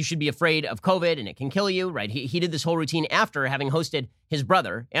how you should be afraid of COVID and it can kill you, right? He did this whole routine after having hosted his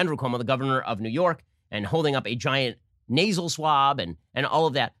brother, Andrew Cuomo, the governor of New York, and holding up a giant nasal swab and all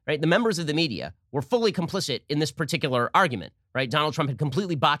of that, right? The members of the media were fully complicit in this particular argument, right? Donald Trump had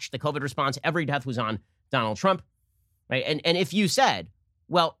completely botched the COVID response. Every death was on Donald Trump, right? And if you said,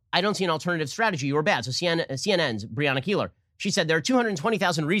 well, I don't see an alternative strategy, you were bad. So CNN's Brianna Keilar, she said there are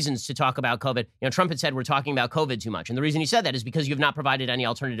 220,000 reasons to talk about COVID. You know, Trump had said we're talking about COVID too much. And the reason he said that is because you have not provided any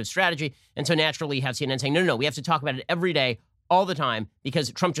alternative strategy. And so naturally you have CNN saying, no, we have to talk about it every day, all the time,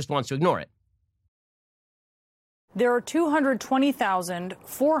 because Trump just wants to ignore it. There are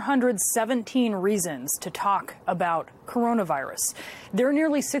 220,417 reasons to talk about coronavirus. There are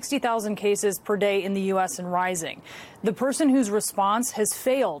nearly 60,000 cases per day in the U.S. and rising. The person whose response has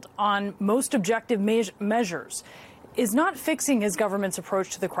failed on most objective measures is not fixing his government's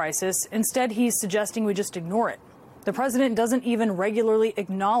approach to the crisis. Instead, he's suggesting we just ignore it. The president doesn't even regularly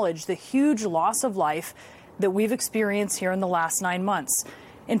acknowledge the huge loss of life that we've experienced here in the last 9 months.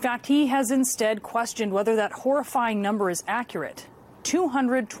 In fact, he has instead questioned whether that horrifying number is accurate.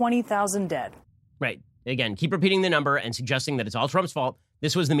 220,000 dead. Right. Again, keep repeating the number and suggesting that it's all Trump's fault.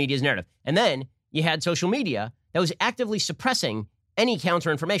 This was the media's narrative. And then you had social media that was actively suppressing any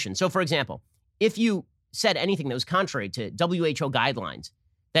counter information. So, for example, if you said anything that was contrary to WHO guidelines,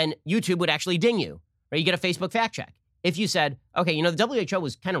 then YouTube would actually ding you, or you get a Facebook fact check. If you said, okay, you know, the WHO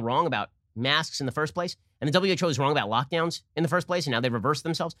was kind of wrong about masks in the first place, and the WHO was wrong about lockdowns in the first place, and now they've reversed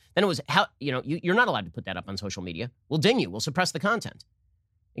themselves, then it was, how, you know, you're not allowed to put that up on social media. We'll ding you. We'll suppress the content.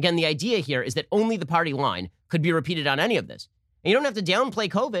 Again, the idea here is that only the party line could be repeated on any of this. And you don't have to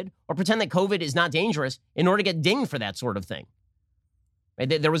downplay COVID or pretend that COVID is not dangerous in order to get dinged for that sort of thing.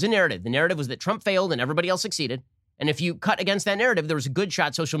 Right? There was a narrative. The narrative was that Trump failed and everybody else succeeded. And if you cut against that narrative, there was a good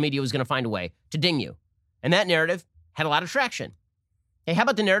shot social media was going to find a way to ding you. And that narrative had a lot of traction. Hey, how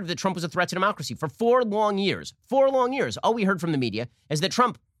about the narrative that Trump was a threat to democracy? For 4 long years, all we heard from the media is that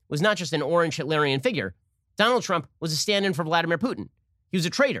Trump was not just an orange Hitlerian figure. Donald Trump was a stand-in for Vladimir Putin. He was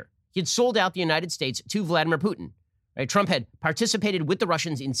a traitor. He had sold out the United States to Vladimir Putin. Right? Trump had participated with the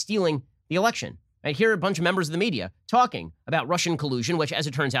Russians in stealing the election. Right? Here are a bunch of members of the media talking about Russian collusion, which, as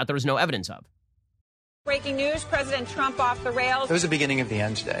it turns out, there was no evidence of. Breaking news, President Trump off the rails. It was the beginning of the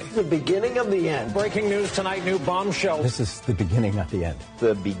end today. The beginning of the end. Breaking news tonight, new bombshell. This is the beginning of the end.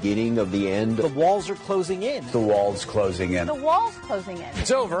 The beginning of the end. The walls are closing in. The walls closing in. The walls closing in. It's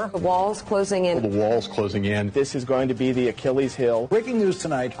over. The walls closing in. The walls closing in. This is going to be the Achilles heel. Breaking news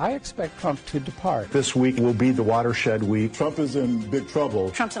tonight, I expect Trump to depart. This week will be the watershed week. Trump is in big trouble.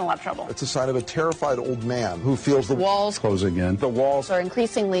 Trump's in a lot of trouble. It's a sign of a terrified old man who feels the walls closing in. The walls are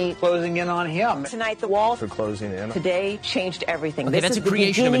increasingly closing in on him. Tonight, the walls are closing in. Today changed everything. Okay, that's a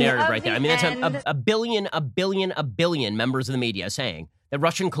creation of a narrative right there. I mean, that's a billion members of the media saying that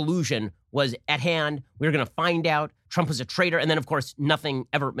Russian collusion was at hand. We were going to find out. Trump was a traitor. And then, of course, nothing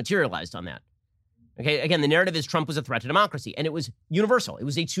ever materialized on that. Okay, again, the narrative is Trump was a threat to democracy. And it was universal. It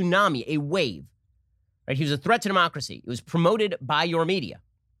was a tsunami, a wave. Right? He was a threat to democracy. It was promoted by your media.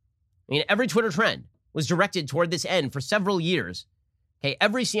 I mean, every Twitter trend was directed toward this end for several years. Okay,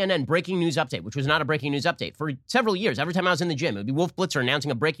 every CNN breaking news update, which was not a breaking news update, for several years, every time I was in the gym, it would be Wolf Blitzer announcing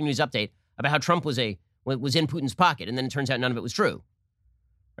a breaking news update about how Trump was in Putin's pocket, and then it turns out none of it was true.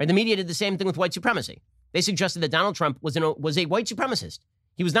 Right? The media did the same thing with white supremacy. They suggested that Donald Trump was a white supremacist.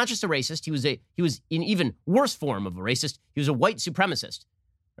 He was not just a racist; he was in even worse form of a racist. He was a white supremacist,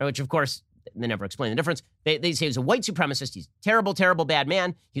 right? Which, of course, they never explain the difference. They say he was a white supremacist. He's a terrible, terrible, bad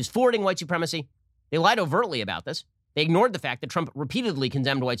man. He was forwarding white supremacy. They lied overtly about this. They ignored the fact that Trump repeatedly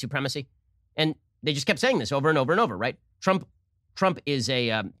condemned white supremacy, and they just kept saying this over and over and over. Right? Trump is a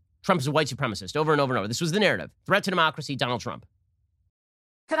white supremacist over and over and over. This was the narrative: threat to democracy, Donald Trump.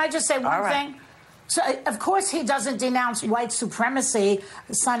 Can I just say one thing? So, of course, he doesn't denounce white supremacy,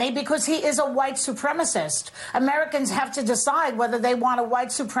 Sonny, because he is a white supremacist. Americans have to decide whether they want a white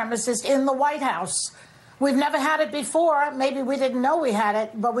supremacist in the White House. We've never had it before. Maybe we didn't know we had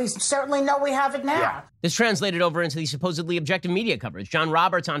it, but we certainly know we have it now. Yeah. This translated over into the supposedly objective media coverage. John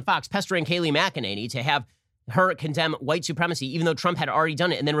Roberts on Fox pestering Kayleigh McEnany to have her condemn white supremacy, even though Trump had already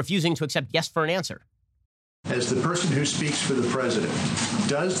done it, and then refusing to accept yes for an answer. As the person who speaks for the president,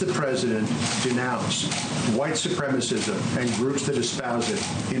 does the president denounce white supremacism and groups that espouse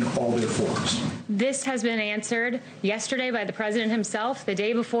it in all their forms? This has been answered yesterday by the president himself, the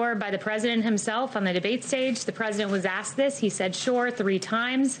day before by the president himself on the debate stage. The president was asked this. He said, sure, 3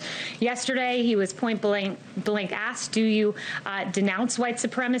 times. Yesterday, he was point blank asked, do you denounce white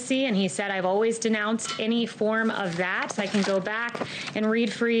supremacy? And he said, I've always denounced any form of that. I can go back and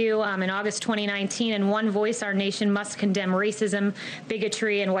read for you in August 2019, in one voice, our nation must condemn racism,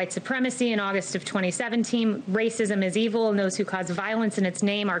 bigotry, and white supremacy. In August of 2017, racism is evil, and those who cause violence in its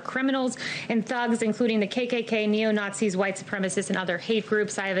name are criminals and thugs, including the KKK, neo-Nazis, white supremacists, and other hate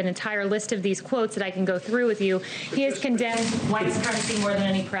groups. I have an entire list of these quotes that I can go through with you. He has condemned white supremacy more than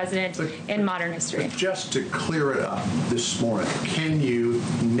any president in modern history. Just to clear it up this morning, can you,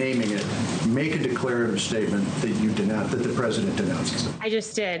 naming it, make a declarative statement that you denounce, that the president denounces it? I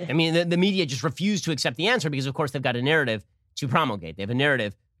just did. I mean, the media just refused to accept the answer because, of course, they've got a narrative to promulgate. They have a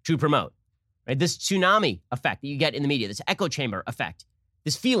narrative to promote. Right? This tsunami effect that you get in the media, this echo chamber effect,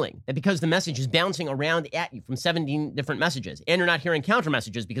 this feeling that because the message is bouncing around at you from 17 different messages and you're not hearing counter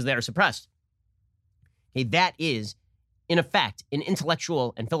messages because they are suppressed. Okay, that is, in effect, an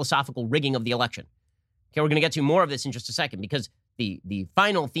intellectual and philosophical rigging of the election. Okay, we're going to get to more of this in just a second because the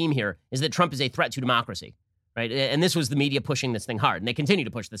final theme here is that Trump is a threat to democracy. Right? And this was the media pushing this thing hard, and they continue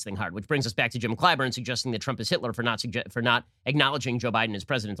to push this thing hard, which brings us back to Jim Clyburn suggesting that Trump is Hitler for not acknowledging Joe Biden as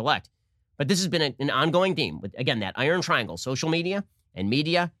president-elect. But this has been an ongoing theme with, again, that iron triangle, social media, and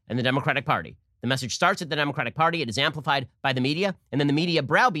the Democratic Party. The message starts at the Democratic Party. It is amplified by the media, and then the media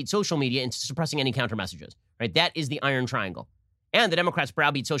browbeat social media into suppressing any counter messages. Right? That is the iron triangle. And the Democrats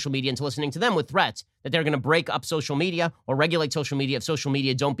browbeat social media into listening to them with threats that they're going to break up social media or regulate social media if social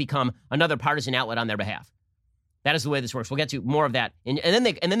media don't become another partisan outlet on their behalf. That is the way this works. We'll get to more of that. And then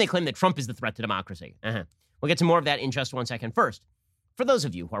they claim that Trump is the threat to democracy. We'll get to more of that in just 1 second. First, for those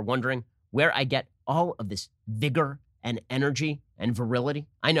of you who are wondering where I get all of this vigor and energy and virility,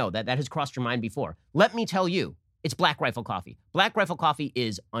 I know that has crossed your mind before. Let me tell you, it's Black Rifle Coffee. Black Rifle Coffee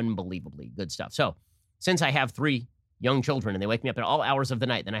is unbelievably good stuff. So since I have 3 young children and they wake me up at all hours of the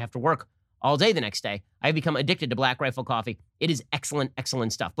night, then I have to work all day the next day, I've become addicted to Black Rifle Coffee. It is excellent,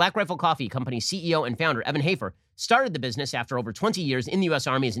 excellent stuff. Black Rifle Coffee Company CEO and founder Evan Hafer started the business after over 20 years in the U.S.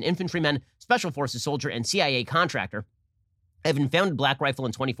 Army as an infantryman, special forces soldier, and CIA contractor. Evan founded Black Rifle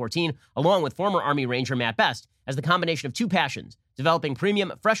in 2014, along with former Army Ranger Matt Best, as the combination of 2 passions, developing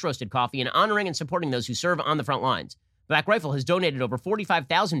premium, fresh-roasted coffee and honoring and supporting those who serve on the front lines. Black Rifle has donated over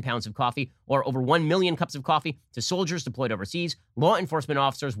 45,000 pounds of coffee, or over 1 million cups of coffee, to soldiers deployed overseas, law enforcement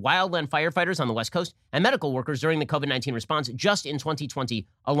officers, wildland firefighters on the West Coast, and medical workers during the COVID-19 response just in 2020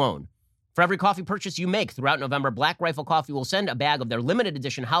 alone. For every coffee purchase you make throughout November, Black Rifle Coffee will send a bag of their limited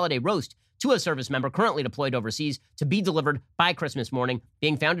edition holiday roast to a service member currently deployed overseas to be delivered by Christmas morning.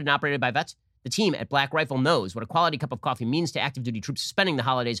 Being founded and operated by vets, the team at Black Rifle knows what a quality cup of coffee means to active duty troops spending the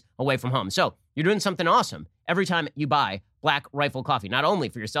holidays away from home. So you're doing something awesome every time you buy Black Rifle Coffee, not only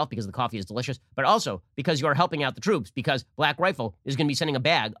for yourself because the coffee is delicious, but also because you are helping out the troops, because Black Rifle is going to be sending a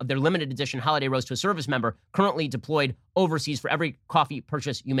bag of their limited edition holiday roast to a service member currently deployed overseas for every coffee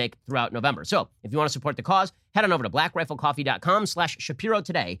purchase you make throughout November. So if you want to support the cause, head on over to blackriflecoffee.com/Shapiro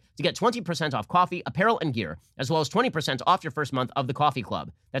today to get 20% off coffee, apparel, and gear, as well as 20% off your first month of the Coffee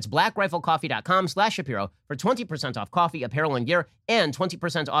Club. That's blackriflecoffee.com/Shapiro for 20% off coffee, apparel, and gear, and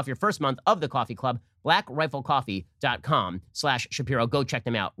 20% off your first month of the Coffee Club. blackriflecoffee.com/Shapiro. Go check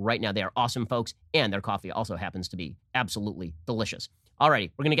them out right now. They are awesome folks, and their coffee also happens to be absolutely delicious. Alrighty,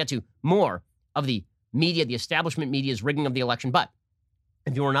 we're going to get to more of the media, the establishment media's rigging of the election. But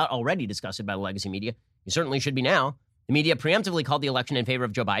if you were not already disgusted by the legacy media, you certainly should be now. The media preemptively called the election in favor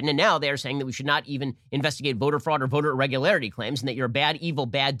of Joe Biden, and now they are saying that we should not even investigate voter fraud or voter irregularity claims, and that you're a bad, evil,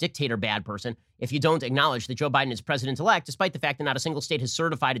 bad dictator, bad person if you don't acknowledge that Joe Biden is president-elect, despite the fact that not a single state has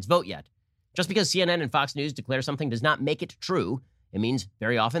certified its vote yet. Just because CNN and Fox News declare something does not make it true. It means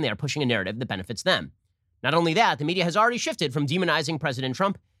very often they are pushing a narrative that benefits them. Not only that, the media has already shifted from demonizing President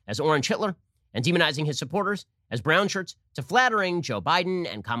Trump as Orange Hitler and demonizing his supporters as brown shirts to flattering Joe Biden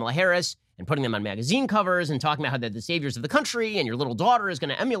and Kamala Harris and putting them on magazine covers and talking about how they're the saviors of the country and your little daughter is going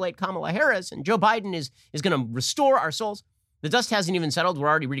to emulate Kamala Harris and Joe Biden is going to restore our souls. The dust hasn't even settled. We're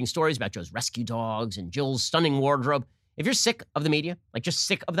already reading stories about Joe's rescue dogs and Jill's stunning wardrobe. If you're sick of the media, like just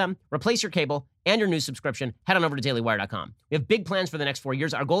sick of them, replace your cable and your news subscription. Head on over to dailywire.com. We have big plans for the next 4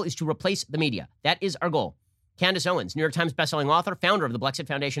 years. Our goal is to replace the media. That is our goal. Candace Owens, New York Times bestselling author, founder of the Blexit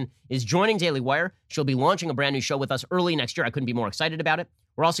Foundation, is joining Daily Wire. She'll be launching a brand new show with us early next year. I couldn't be more excited about it.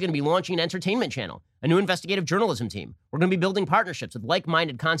 We're also going to be launching an entertainment channel, a new investigative journalism team. We're going to be building partnerships with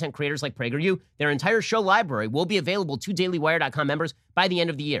like-minded content creators like PragerU. Their entire show library will be available to dailywire.com members by the end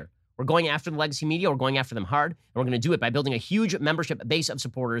of the year. We're going after the legacy media. We're going after them hard. And we're going to do it by building a huge membership base of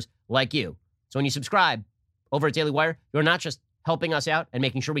supporters like you. So when you subscribe over at Daily Wire, you're not just helping us out and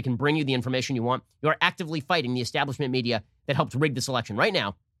making sure we can bring you the information you want. You are actively fighting the establishment media that helped rig this election. Right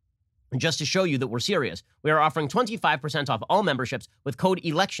now, and just to show you that we're serious, we are offering 25% off all memberships with code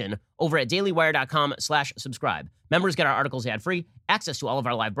ELECTION over at dailywire.com/subscribe. Members get our articles ad-free, access to all of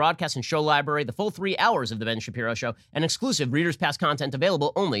our live broadcasts and show library, the full 3 hours of The Ben Shapiro Show, and exclusive Reader's Pass content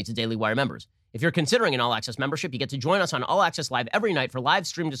available only to Daily Wire members. If you're considering an all-access membership, you get to join us on All Access Live every night for live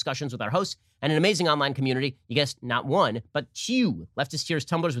stream discussions with our hosts and an amazing online community. You get not one, but 2 Leftist Tears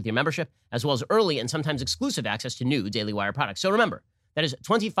tumblers with your membership, as well as early and sometimes exclusive access to new Daily Wire products. So remember, that is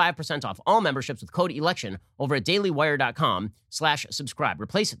 25% off all memberships with code ELECTION over at dailywire.com/subscribe.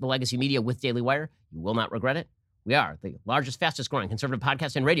 Replace the legacy media with Daily Wire. You will not regret it. We are the largest, fastest growing conservative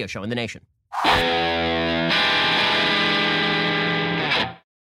podcast and radio show in the nation.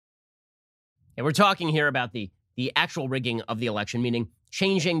 And we're talking here about the actual rigging of the election, meaning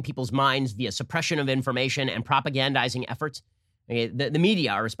changing people's minds via suppression of information and propagandizing efforts. Okay, the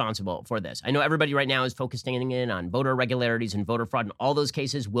media are responsible for this. I know everybody right now is focusing in on voter irregularities and voter fraud, and all those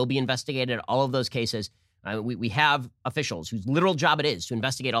cases will be investigated. All of those cases, we have officials whose literal job it is to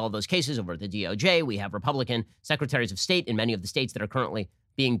investigate all of those cases over at the DOJ. We have Republican secretaries of state in many of the states that are currently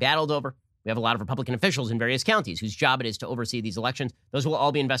being battled over. We have a lot of Republican officials in various counties whose job it is to oversee these elections. Those will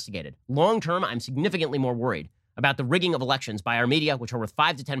all be investigated. Long term, I'm significantly more worried about the rigging of elections by our media, which are worth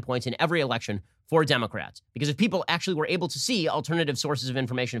 5 to 10 points in every election for Democrats. Because if people actually were able to see alternative sources of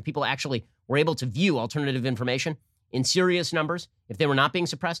information, if people actually were able to view alternative information in serious numbers, if they were not being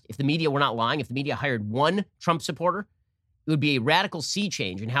suppressed, if the media were not lying, if the media hired one Trump supporter, it would be a radical sea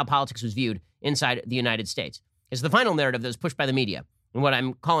change in how politics was viewed inside the United States. It's the final narrative that was pushed by the media. And what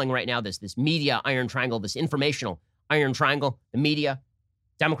I'm calling right now this media iron triangle, this informational iron triangle, the media,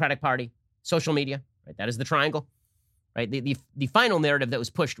 Democratic Party, social media, right? That is the triangle, right? The final narrative that was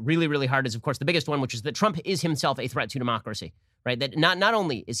pushed really, really hard is, of course, the biggest one, which is that Trump is himself a threat to democracy, right? That not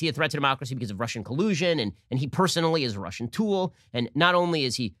only is he a threat to democracy because of Russian collusion and he personally is a Russian tool, and not only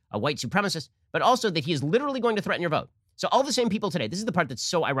is he a white supremacist, but also that he is literally going to threaten your vote. So all the same people today, this is the part that's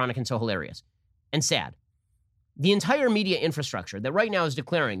so ironic and so hilarious and sad. The entire media infrastructure that right now is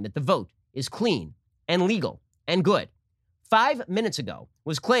declaring that the vote is clean and legal and good, 5 minutes ago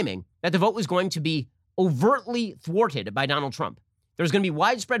was claiming that the vote was going to be overtly thwarted by Donald Trump. There's going to be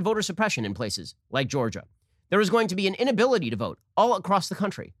widespread voter suppression in places like Georgia. There is going to be an inability to vote all across the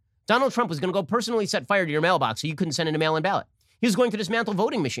country. Donald Trump was going to go personally set fire to your mailbox so you couldn't send in a mail-in ballot. He was going to dismantle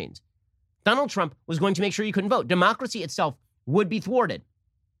voting machines. Donald Trump was going to make sure you couldn't vote. Democracy itself would be thwarted.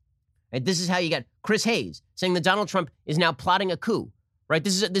 And this is how you get Chris Hayes saying that Donald Trump is now plotting a coup, right?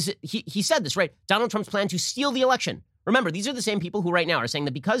 He said this, right? Donald Trump's plan to steal the election. Remember, these are the same people who right now are saying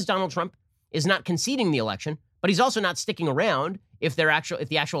that because Donald Trump is not conceding the election, but he's also not sticking around if the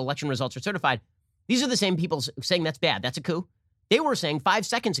actual election results are certified. These are the same people saying that's bad, that's a coup. They were saying 5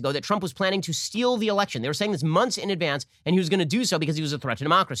 seconds ago that Trump was planning to steal the election. They were saying this months in advance, and he was going to do so because he was a threat to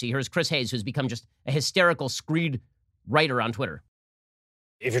democracy. Here's Chris Hayes, who's become just a hysterical, screed writer on Twitter.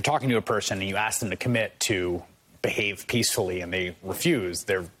 If you're talking to a person and you ask them to commit to behave peacefully and they refuse,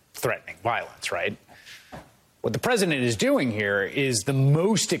 they're threatening violence, right? What the president is doing here is the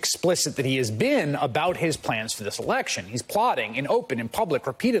most explicit that he has been about his plans for this election. He's plotting in open, in public,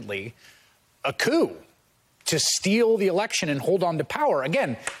 repeatedly, a coup to steal the election and hold on to power.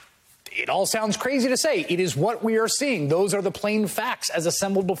 Again, it all sounds crazy to say. It is what we are seeing. Those are the plain facts as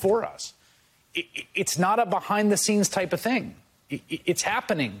assembled before us. It's not a behind-the-scenes type of thing. It's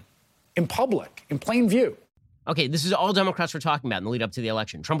happening in public, in plain view. Okay, this is all Democrats were talking about in the lead up to the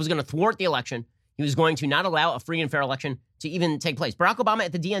election. Trump was going to thwart the election. He was going to not allow a free and fair election to even take place. Barack Obama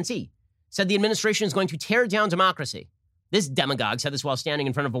at the DNC said the administration is going to tear down democracy. This demagogue said this while standing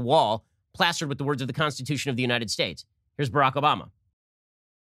in front of a wall plastered with the words of the Constitution of the United States. Here's Barack Obama.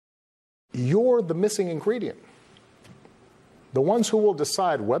 You're the missing ingredient. The ones who will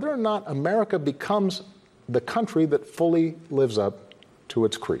decide whether or not America becomes the country that fully lives up to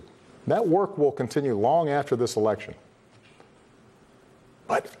its creed. That work will continue long after this election.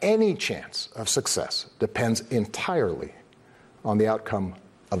 But any chance of success depends entirely on the outcome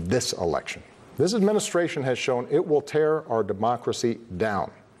of this election. This administration has shown it will tear our democracy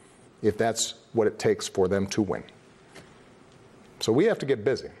down if that's what it takes for them to win. So we have to get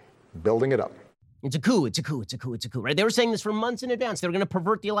busy building it up. It's a coup. It's a coup. It's a coup. It's a coup, right? They were saying this for months in advance. They were going to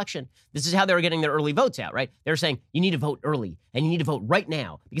pervert the election. This is how they were getting their early votes out, right? They were saying, you need to vote early and you need to vote right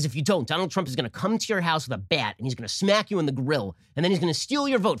now because if you don't, Donald Trump is going to come to your house with a bat and he's going to smack you in the grill and then he's going to steal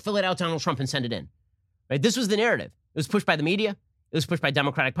your vote, fill it out Donald Trump and send it in, right? This was the narrative. It was pushed by the media. It was pushed by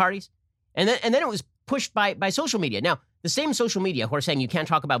Democratic parties. And then it was pushed by social media. Now, the same social media who are saying you can't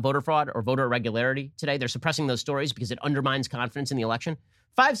talk about voter fraud or voter irregularity today, they're suppressing those stories because it undermines confidence in the election.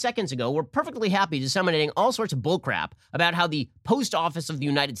 5 seconds ago, we're perfectly happy disseminating all sorts of bullcrap about how the Post Office of the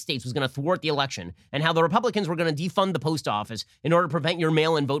United States was going to thwart the election and how the Republicans were going to defund the post office in order to prevent your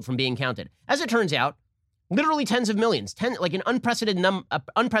mail-in vote from being counted. As it turns out, literally tens of millions, like an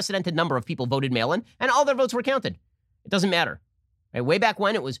unprecedented number of people voted mail-in, and all their votes were counted. It doesn't matter. Right? Way back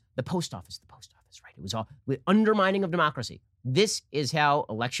when, it was the post office, right? It was all with undermining of democracy. This is how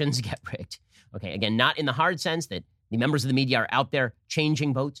elections get rigged. Okay, again, not in the hard sense that the members of the media are out there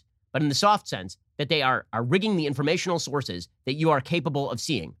changing votes, but in the soft sense that they are rigging the informational sources that you are capable of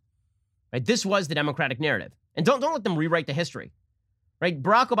seeing. Right? This was the Democratic narrative. And don't let them rewrite the history. Right?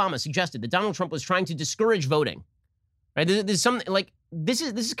 Barack Obama suggested that Donald Trump was trying to discourage voting. Right? There's some like this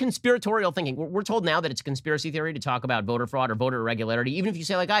is conspiratorial thinking. We're told now that it's a conspiracy theory to talk about voter fraud or voter irregularity, even if you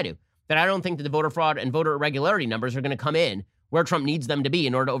say like I do, that I don't think that the voter fraud and voter irregularity numbers are going to come in where Trump needs them to be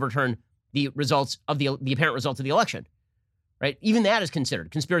in order to overturn the results of the apparent results of the election, right? Even that is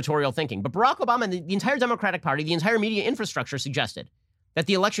considered conspiratorial thinking. But Barack Obama and the entire Democratic Party, the entire media infrastructure suggested that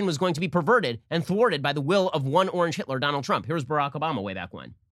the election was going to be perverted and thwarted by the will of one orange Hitler, Donald Trump. Here's Barack Obama way back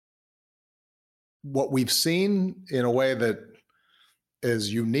when. What we've seen in a way that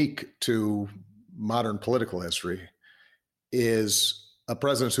is unique to modern political history is a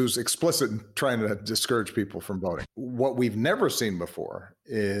president who's explicit in trying to discourage people from voting. What we've never seen before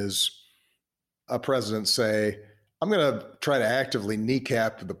is a president say, I'm going to try to actively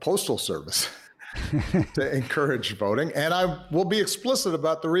kneecap the Postal Service to encourage voting, and I will be explicit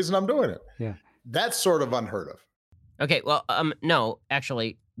about the reason I'm doing it. Yeah. That's sort of unheard of. Okay, well, no,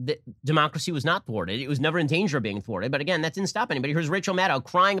 actually, democracy was not thwarted. It was never in danger of being thwarted. But again, that didn't stop anybody. Here's Rachel Maddow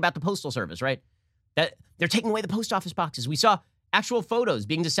crying about the Postal Service, right? That they're taking away the post office boxes. We saw actual photos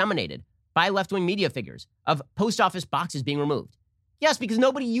being disseminated by left-wing media figures of post office boxes being removed. Yes, because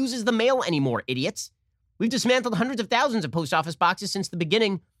nobody uses the mail anymore, idiots. We've dismantled hundreds of thousands of post office boxes since the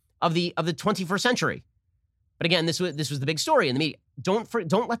beginning of the 21st century. But again, this was the big story in the media.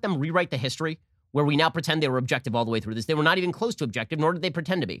 Don't let them rewrite the history where we now pretend they were objective all the way through this. They were not even close to objective, nor did they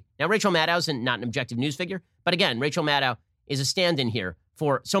pretend to be. Now, Rachel Maddow's not an objective news figure, but again, Rachel Maddow is a stand-in here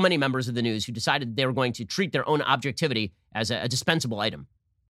for so many members of the news who decided they were going to treat their own objectivity as a dispensable item.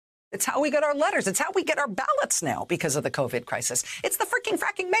 It's how we get our letters. It's how we get our ballots now because of the COVID crisis. It's the freaking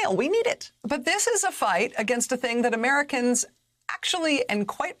fracking mail. We need it. But this is a fight against a thing that Americans actually and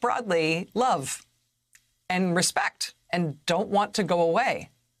quite broadly love and respect and don't want to go away.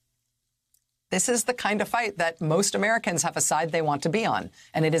 This is the kind of fight that most Americans have a side they want to be on.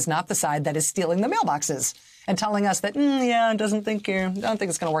 And it is not the side that is stealing the mailboxes and telling us that, I don't think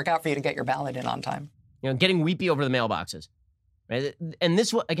it's going to work out for you to get your ballot in on time. Getting weepy over the mailboxes. Right? And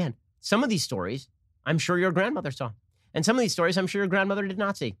this, again, some of these stories, I'm sure your grandmother saw. And some of these stories, I'm sure your grandmother did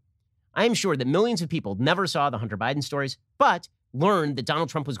not see. I am sure that millions of people never saw the Hunter Biden stories, but learned that Donald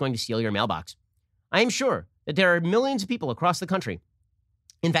Trump was going to steal your mailbox. I am sure that there are millions of people across the country,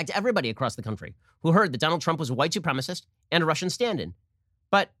 in fact, everybody across the country, who heard that Donald Trump was a white supremacist and a Russian stand-in,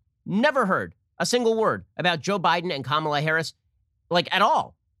 but never heard a single word about Joe Biden and Kamala Harris, at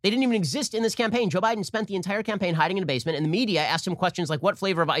all. They didn't even exist in this campaign. Joe Biden spent the entire campaign hiding in a basement, and the media asked him questions like, what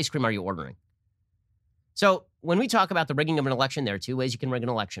flavor of ice cream are you ordering? So when we talk about the rigging of an election, there are two ways you can rig an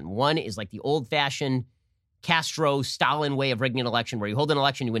election. One is like the old-fashioned Castro, Stalin way of rigging an election, where you hold an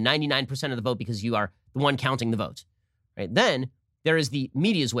election, you win 99% of the vote because you are the one counting the votes. Right? Then there is the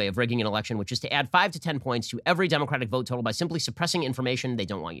media's way of rigging an election, which is to add 5 to 10 points to every Democratic vote total by simply suppressing information they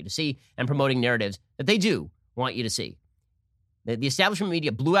don't want you to see and promoting narratives that they do want you to see. The establishment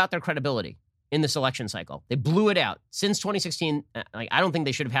media blew out their credibility in this election cycle. They blew it out. Since 2016, I don't think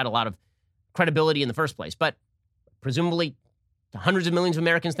they should have had a lot of credibility in the first place, but presumably hundreds of millions of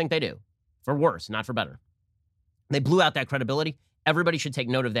Americans think they do, for worse, not for better. They blew out that credibility. Everybody should take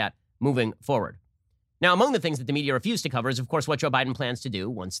note of that moving forward. Now, among the things that the media refused to cover is, of course, what Joe Biden plans to do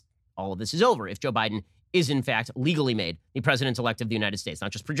once all of this is over. If Joe Biden is, in fact, legally made the president-elect of the United States,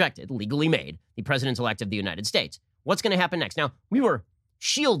 not just projected, legally made the president-elect of the United States. What's going to happen next? Now, we were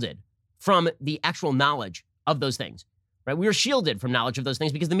shielded from the actual knowledge of those things, right? We were shielded from knowledge of those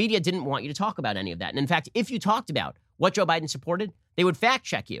things because the media didn't want you to talk about any of that. And in fact, if you talked about what Joe Biden supported, they would fact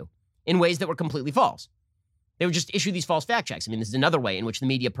check you in ways that were completely false. They would just issue these false fact checks. I mean, this is another way in which the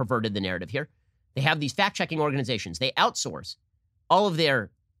media perverted the narrative here. They have these fact-checking organizations. They outsource all of their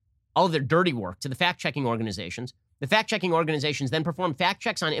dirty work to the fact-checking organizations. The fact-checking organizations then perform fact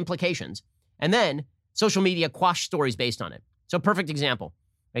checks on implications, and then social media quash stories based on it. So perfect example.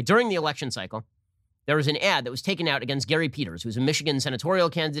 Right? During the election cycle, there was an ad that was taken out against Gary Peters, who's a Michigan senatorial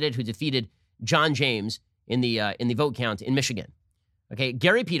candidate who defeated John James in the vote count in Michigan. Okay,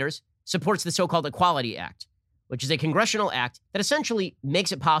 Gary Peters supports the so-called Equality Act, which is a congressional act that essentially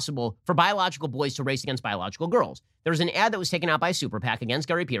makes it possible for biological boys to race against biological girls. There was an ad that was taken out by a super PAC against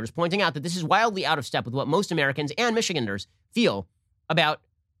Gary Peters, pointing out that this is wildly out of step with what most Americans and Michiganders feel about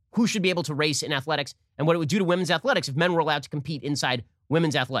who should be able to race in athletics and what it would do to women's athletics if men were allowed to compete inside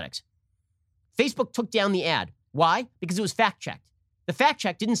women's athletics. Facebook took down the ad. Why? Because it was fact-checked. The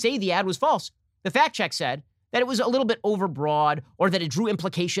fact-check didn't say the ad was false. The fact-check said that it was a little bit overbroad or that it drew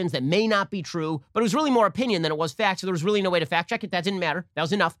implications that may not be true, but it was really more opinion than it was fact, so there was really no way to fact-check it. That didn't matter. That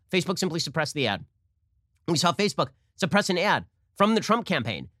was enough. Facebook simply suppressed the ad. We saw Facebook suppress an ad from the Trump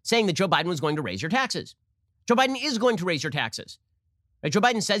campaign saying that Joe Biden was going to raise your taxes. Joe Biden is going to raise your taxes. Right? Joe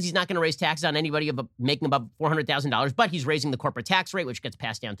Biden says he's not going to raise taxes on anybody making above $400,000, but he's raising the corporate tax rate, which gets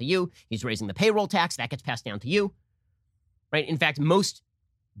passed down to you. He's raising the payroll tax. That gets passed down to you. Right? In fact, most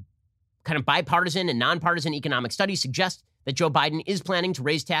kind of bipartisan and nonpartisan economic studies suggest that Joe Biden is planning to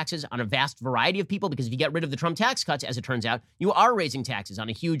raise taxes on a vast variety of people because if you get rid of the Trump tax cuts, as it turns out, you are raising taxes on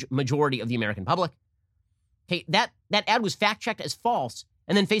a huge majority of the American public. Okay, that ad was fact-checked as false,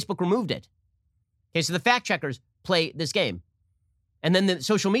 and then Facebook removed it. Okay, so the fact-checkers play this game. And then the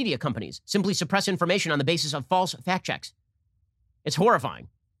social media companies simply suppress information on the basis of false fact checks. It's horrifying.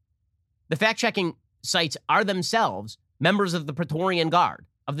 The fact-checking sites are themselves members of the Praetorian Guard,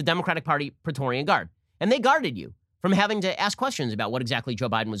 of the Democratic Party Praetorian Guard. And they guarded you from having to ask questions about what exactly Joe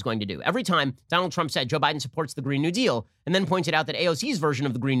Biden was going to do. Every time Donald Trump said Joe Biden supports the Green New Deal and then pointed out that AOC's version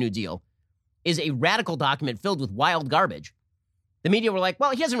of the Green New Deal is a radical document filled with wild garbage, the media were like, well,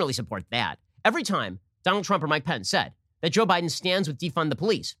 he doesn't really support that. Every time Donald Trump or Mike Pence said that Joe Biden stands with defund the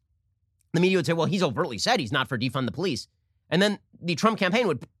police, the media would say, well, he's overtly said he's not for defund the police. And then the Trump campaign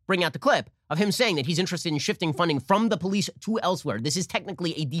would bring out the clip of him saying that he's interested in shifting funding from the police to elsewhere. This is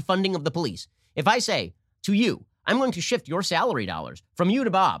technically a defunding of the police. If I say to you, I'm going to shift your salary dollars from you to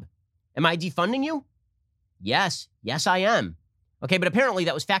Bob, am I defunding you? Yes, I am. Okay, but apparently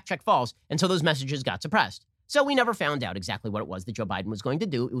that was fact-check false, and so those messages got suppressed. So we never found out exactly what it was that Joe Biden was going to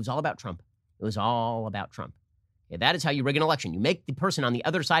do. It was all about Trump. It was all about Trump. Okay, that is how you rig an election. You make the person on the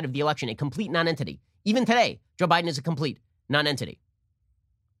other side of the election a complete nonentity. Even today, Joe Biden is a complete nonentity.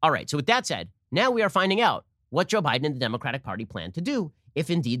 All right, so with that said, now we are finding out what Joe Biden and the Democratic Party plan to do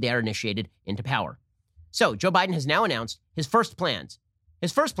if indeed they are initiated into power. So Joe Biden has now announced his first plans.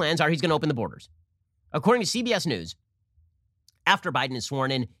 His first plans are he's going to open the borders. According to CBS News, after Biden is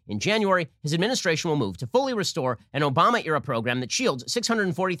sworn in January, his administration will move to fully restore an Obama-era program that shields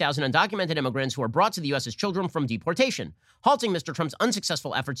 640,000 undocumented immigrants who are brought to the U.S. as children from deportation, halting Mr. Trump's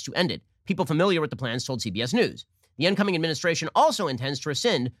unsuccessful efforts to end it. People familiar with the plans told CBS News. The incoming administration also intends to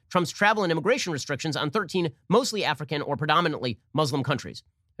rescind Trump's travel and immigration restrictions on 13 mostly African or predominantly Muslim countries.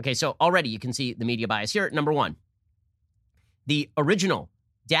 Okay, so already you can see the media bias here. Number one, the original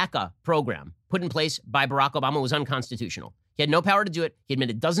DACA program put in place by Barack Obama was unconstitutional. He had no power to do it. He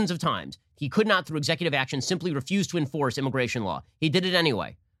admitted dozens of times. He could not, through executive action, simply refuse to enforce immigration law. He did it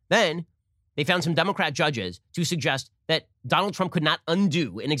anyway. Then they found some Democrat judges to suggest that Donald Trump could not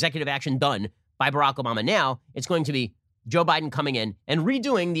undo an executive action done by Barack Obama. Now it's going to be Joe Biden coming in and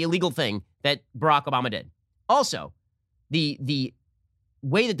redoing the illegal thing that Barack Obama did. Also, the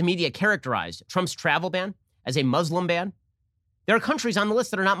way that the media characterized Trump's travel ban as a Muslim ban, there are countries on the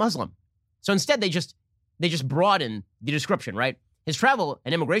list that are not Muslim. So instead, they just broaden the description, right? His travel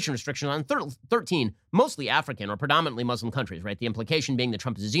and immigration restrictions on 13 mostly African or predominantly Muslim countries, right? The implication being that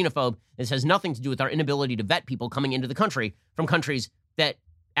Trump is a xenophobe. This has nothing to do with our inability to vet people coming into the country from countries that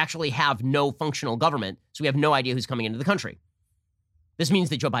actually have no functional government, so we have no idea who's coming into the country. This means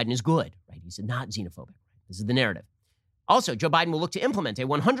that Joe Biden is good, right? He's not xenophobic. This is the narrative. Also, Joe Biden will look to implement a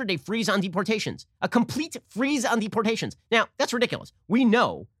 100-day freeze on deportations, a complete freeze on deportations. Now, that's ridiculous. We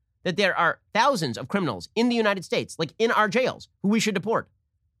know that there are thousands of criminals in the United States, like in our jails, who we should deport.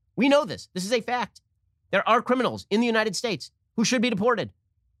 We know this. This is a fact. There are criminals in the United States who should be deported.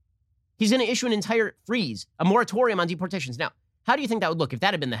 He's going to issue an entire freeze, a moratorium on deportations. Now, how do you think that would look if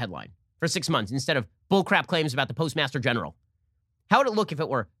that had been the headline for 6 months instead of bullcrap claims about the Postmaster General? How would it look if it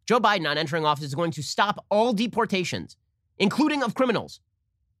were Joe Biden on entering office is going to stop all deportations, including of criminals?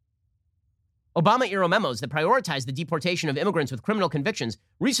 Obama-era memos that prioritize the deportation of immigrants with criminal convictions,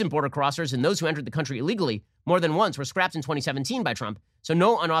 recent border crossers, and those who entered the country illegally more than once were scrapped in 2017 by Trump, so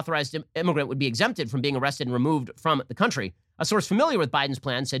no unauthorized immigrant would be exempted from being arrested and removed from the country. A source familiar with Biden's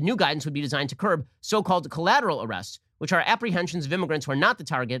plan said new guidance would be designed to curb so-called collateral arrests, which are apprehensions of immigrants who are not the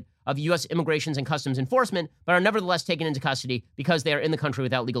target of U.S. Immigration and Customs Enforcement, but are nevertheless taken into custody because they are in the country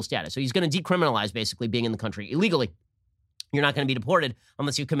without legal status. So he's going to decriminalize basically being in the country illegally. You're not going to be deported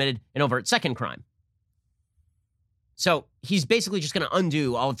unless you've committed an overt second crime. So he's basically just going to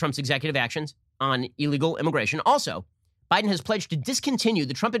undo all of Trump's executive actions on illegal immigration. Also, Biden has pledged to discontinue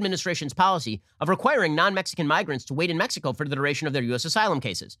the Trump administration's policy of requiring non-Mexican migrants to wait in Mexico for the duration of their U.S. asylum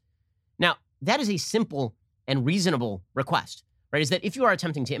cases. Now, that is a simple and reasonable request, right? Is that if you are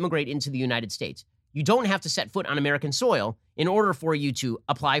attempting to immigrate into the United States, you don't have to set foot on American soil in order for you to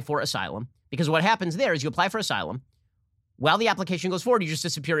apply for asylum, because what happens there is you apply for asylum. While the application goes forward, you just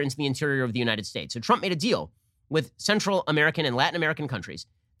disappear into the interior of the United States. So Trump made a deal with Central American and Latin American countries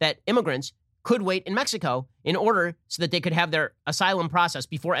that immigrants could wait in Mexico in order so that they could have their asylum process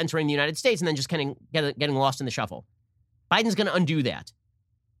before entering the United States and then just kind of getting lost in the shuffle. Biden's going to undo that.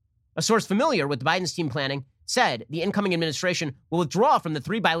 A source familiar with Biden's team planning said the incoming administration will withdraw from the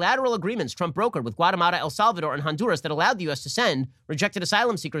 3 bilateral agreements Trump brokered with Guatemala, El Salvador, and Honduras that allowed the U.S. to send rejected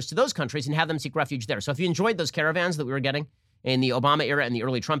asylum seekers to those countries and have them seek refuge there. So if you enjoyed those caravans that we were getting in the Obama era and the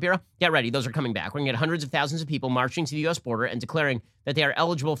early Trump era, get ready. Those are coming back. We're going to get hundreds of thousands of people marching to the U.S. border and declaring that they are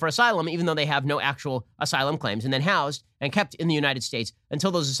eligible for asylum, even though they have no actual asylum claims, and then housed and kept in the United States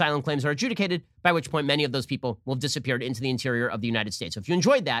until those asylum claims are adjudicated, by which point many of those people will have disappeared into the interior of the United States. So if you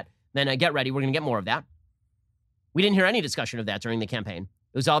enjoyed that, then get ready. We're going to get more of that. We didn't hear any discussion of that during the campaign.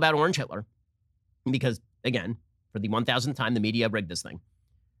 It was all about Orange Hitler because, again, for the 1,000th time, the media rigged this thing.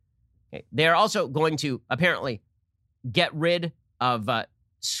 Okay. They're also going to apparently get rid of,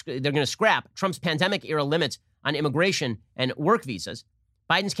 they're going to scrap Trump's pandemic-era limits on immigration and work visas.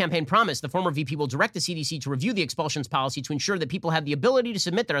 Biden's campaign promised the former VP will direct the CDC to review the expulsions policy to ensure that people have the ability to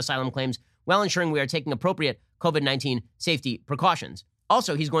submit their asylum claims while ensuring we are taking appropriate COVID-19 safety precautions.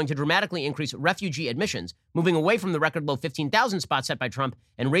 Also, he's going to dramatically increase refugee admissions, moving away from the record low 15,000 spots set by Trump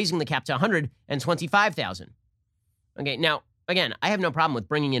and raising the cap to 125,000. Okay, now, again, I have no problem with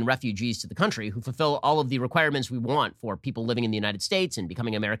bringing in refugees to the country who fulfill all of the requirements we want for people living in the United States and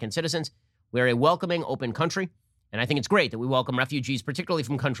becoming American citizens. We're a welcoming, open country, and I think it's great that we welcome refugees, particularly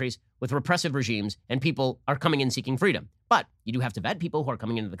from countries with repressive regimes, and people are coming in seeking freedom. But you do have to vet people who are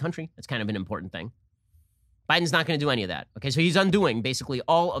coming into the country. That's kind of an important thing. Biden's not going to do any of that. Okay, so he's undoing basically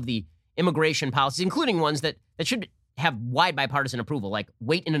all of the immigration policies, including ones that should have wide bipartisan approval, like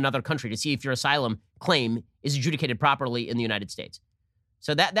wait in another country to see if your asylum claim is adjudicated properly in the United States.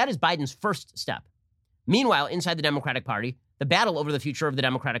 So that is Biden's first step. Meanwhile, inside the Democratic Party, the battle over the future of the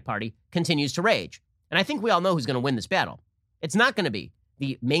Democratic Party continues to rage. And I think we all know who's going to win this battle. It's not going to be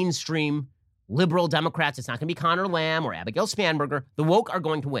the mainstream liberal Democrats. It's not going to be Conor Lamb or Abigail Spanberger. The woke are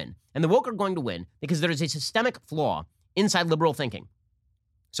going to win. And the woke are going to win because there is a systemic flaw inside liberal thinking.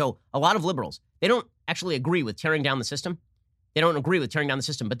 So a lot of liberals, they don't actually agree with tearing down the system. They don't agree with tearing down the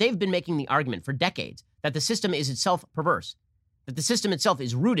system, but they've been making the argument for decades that the system is itself perverse, that the system itself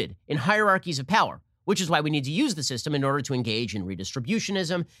is rooted in hierarchies of power, which is why we need to use the system in order to engage in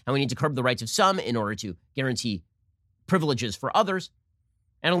redistributionism, and we need to curb the rights of some in order to guarantee privileges for others.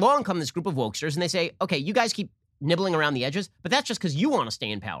 And along come this group of wokesters, and they say, okay, you guys keep nibbling around the edges, but that's just because you want to stay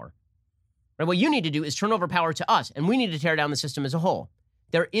in power. Right? What you need to do is turn over power to us, and we need to tear down the system as a whole.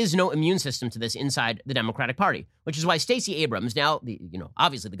 There is no immune system to this inside the Democratic Party, which is why Stacey Abrams, now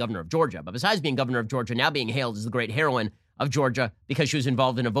obviously the governor of Georgia, but besides being governor of Georgia, now being hailed as the great heroine of Georgia because she was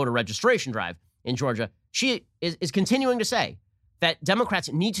involved in a voter registration drive in Georgia, she is continuing to say that Democrats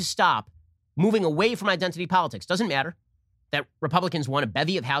need to stop moving away from identity politics. Doesn't matter that Republicans won a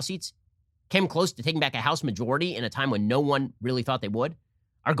bevy of House seats, came close to taking back a House majority in a time when no one really thought they would,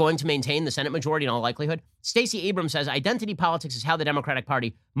 are going to maintain the Senate majority in all likelihood. Stacey Abrams says identity politics is how the Democratic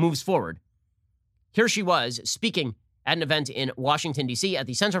Party moves forward. Here she was speaking at an event in Washington, D.C. at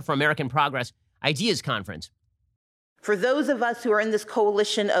the Center for American Progress Ideas Conference. For those of us who are in this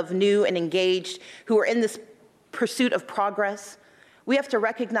coalition of new and engaged, who are in this pursuit of progress, we have to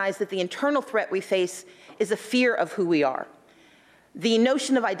recognize that the internal threat we face is a fear of who we are. The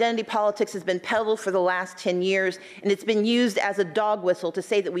notion of identity politics has been peddled for the last 10 years, and it's been used as a dog whistle to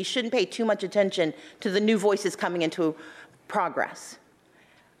say that we shouldn't pay too much attention to the new voices coming into progress.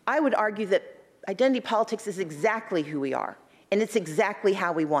 I would argue that identity politics is exactly who we are, and it's exactly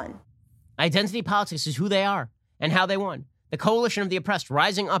how we won. Identity politics is who they are and how they won. The coalition of the oppressed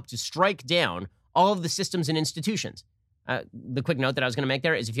rising up to strike down all of the systems and institutions. The quick note that I was going to make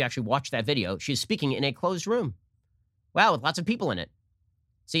there is if you actually watch that video, she's speaking in a closed room. Wow, with lots of people in it.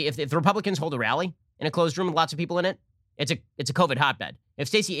 See, if the Republicans hold a rally in a closed room with lots of people in it, it's a COVID hotbed. If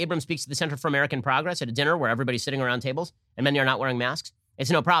Stacey Abrams speaks to the Center for American Progress at a dinner where everybody's sitting around tables and many are not wearing masks,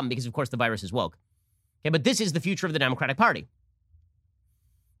 it's no problem because, of course, the virus is woke. Okay, but this is the future of the Democratic Party.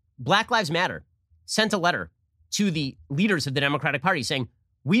 Black Lives Matter sent a letter to the leaders of the Democratic Party saying,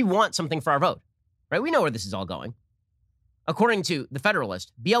 we want something for our vote, right? We know where this is all going. According to The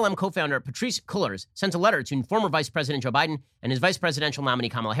Federalist, BLM co-founder Patrisse Cullors sent a letter to former Vice President Joe Biden and his vice presidential nominee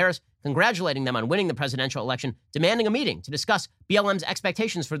Kamala Harris, congratulating them on winning the presidential election, demanding a meeting to discuss BLM's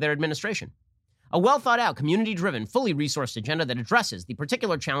expectations for their administration. A well-thought-out, community-driven, fully resourced agenda that addresses the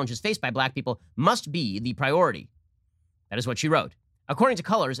particular challenges faced by black people must be the priority. That is what she wrote. According to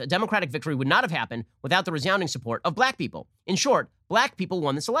Cullors, a Democratic victory would not have happened without the resounding support of black people. In short, black people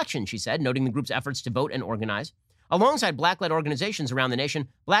won this election, she said, noting the group's efforts to vote and organize. Alongside black-led organizations around the nation,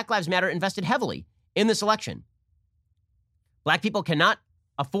 Black Lives Matter invested heavily in this election. Black people cannot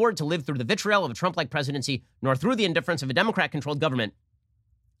afford to live through the vitriol of a Trump-like presidency, nor through the indifference of a Democrat-controlled government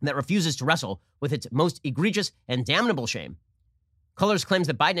that refuses to wrestle with its most egregious and damnable shame. Cullors claims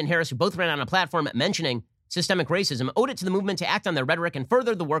that Biden and Harris, who both ran on a platform mentioning systemic racism, owed it to the movement to act on their rhetoric and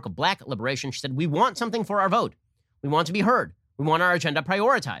further the work of black liberation. She said, we want something for our vote. We want to be heard. We want our agenda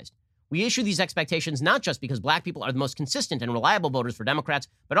prioritized. We issue these expectations not just because black people are the most consistent and reliable voters for Democrats,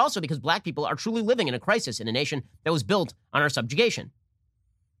 but also because black people are truly living in a crisis in a nation that was built on our subjugation.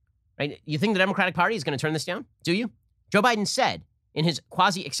 Right? You think the Democratic Party is going to turn this down? Do you? Joe Biden said in his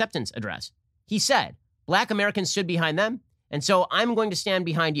quasi-acceptance address, he said, black Americans stood behind them, and so I'm going to stand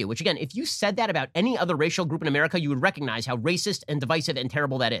behind you. Which, again, if you said that about any other racial group in America, you would recognize how racist and divisive and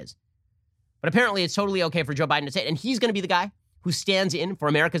terrible that is. But apparently it's totally okay for Joe Biden to say it, and he's going to be the guy who stands in for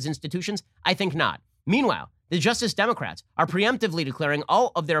America's institutions? I think not. Meanwhile, the Justice Democrats are preemptively declaring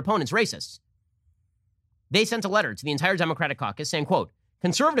all of their opponents racists. They sent a letter to the entire Democratic caucus saying, quote,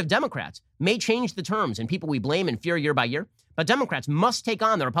 conservative Democrats may change the terms and people we blame and fear year by year, but Democrats must take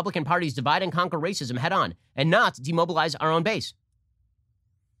on the Republican Party's divide and conquer racism head on and not demobilize our own base.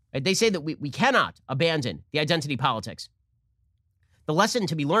 They say that we cannot abandon the identity politics. The lesson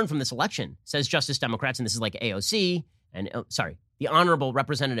to be learned from this election, says Justice Democrats, and this is like AOC, and the Honorable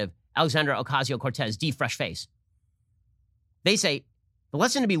Representative Alexandra Ocasio-Cortez, D. Fresh Face. They say, the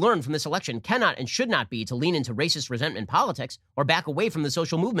lesson to be learned from this election cannot and should not be to lean into racist resentment politics or back away from the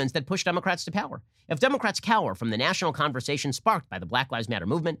social movements that push Democrats to power. If Democrats cower from the national conversation sparked by the Black Lives Matter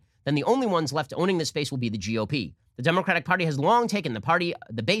movement, then the only ones left owning this space will be the GOP. The Democratic Party has long taken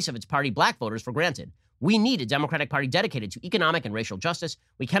the base of its party, black voters, for granted. We need a Democratic Party dedicated to economic and racial justice.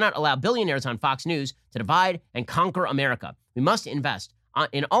 We cannot allow billionaires on Fox News to divide and conquer America. We must invest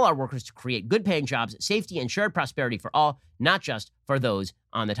in all our workers to create good-paying jobs, safety, and shared prosperity for all, not just for those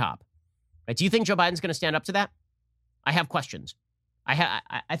on the top. Right? Do you think Joe Biden's going to stand up to that? I have questions.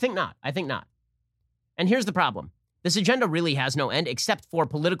 I think not. I think not. And here's the problem. This agenda really has no end except for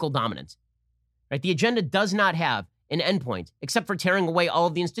political dominance. Right? The agenda does not have an endpoint except for tearing away all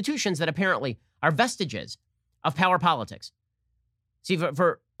of the institutions that apparently are vestiges of power politics. See,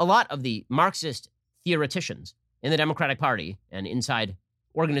 for a lot of the Marxist theoreticians in the Democratic Party and inside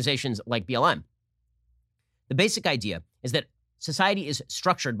organizations like BLM, the basic idea is that society is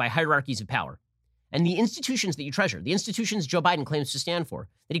structured by hierarchies of power. And the institutions that you treasure, the institutions Joe Biden claims to stand for,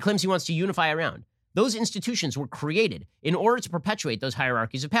 that he claims he wants to unify around, those institutions were created in order to perpetuate those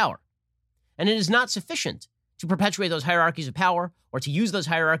hierarchies of power. And it is not sufficient to perpetuate those hierarchies of power or to use those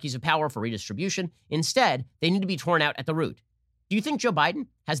hierarchies of power for redistribution. Instead, they need to be torn out at the root. Do you think Joe Biden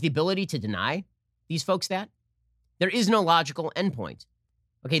has the ability to deny these folks that? There is no logical endpoint.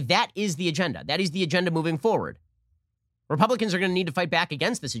 Okay, that is the agenda. That is the agenda moving forward. Republicans are going to need to fight back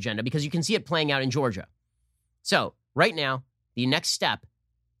against this agenda because you can see it playing out in Georgia. So right now, the next step,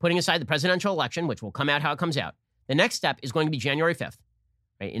 putting aside the presidential election, which will come out how it comes out, the next step is going to be January 5th.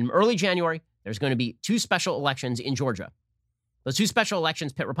 Right? In early January, there's going to be 2 special elections in Georgia. Those 2 special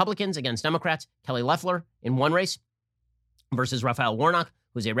elections pit Republicans against Democrats, Kelly Loeffler in one race versus Raphael Warnock,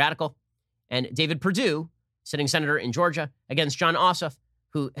 who's a radical, and David Perdue, sitting senator in Georgia, against Jon Ossoff,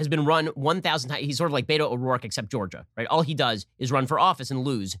 who has been run 1,000 times. He's sort of like Beto O'Rourke, except Georgia, right? All he does is run for office and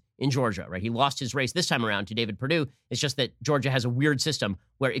lose in Georgia, right? He lost his race this time around to David Perdue. It's just that Georgia has a weird system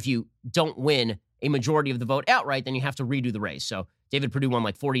where if you don't win a majority of the vote outright, then you have to redo the race. So David Perdue won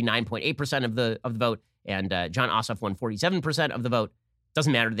like 49.8% of the vote, and Jon Ossoff won 47% of the vote.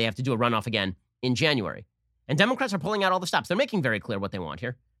 Doesn't matter. They have to do a runoff again in January. And Democrats are pulling out all the stops. They're making very clear what they want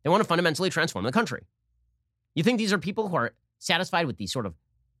here. They want to fundamentally transform the country. You think these are people who are satisfied with the sort of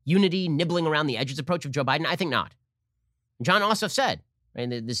unity, nibbling around the edges approach of Joe Biden? I think not. John Ossoff said, right,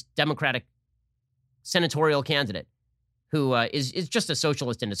 this Democratic senatorial candidate who is just a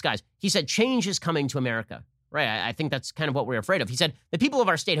socialist in disguise, he said, change is coming to America. Right, I think that's kind of what we're afraid of. He said, the people of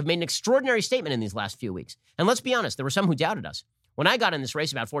our state have made an extraordinary statement in these last few weeks. And let's be honest, there were some who doubted us. When I got in this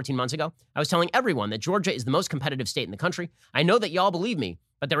race about 14 months ago, I was telling everyone that Georgia is the most competitive state in the country. I know that y'all believe me,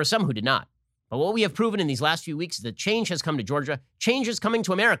 but there were some who did not. But what we have proven in these last few weeks is that change has come to Georgia, change is coming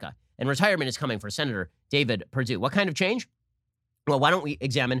to America, and retirement is coming for Senator David Perdue. What kind of change? Well, why don't we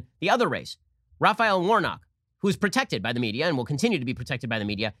examine the other race? Raphael Warnock, who is protected by the media and will continue to be protected by the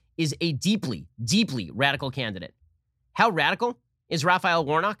media, is a deeply, deeply radical candidate. How radical is Raphael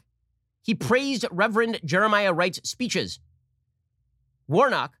Warnock? He praised Reverend Jeremiah Wright's speeches.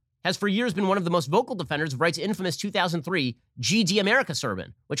 Warnock has for years been one of the most vocal defenders of Wright's infamous 2003 GD America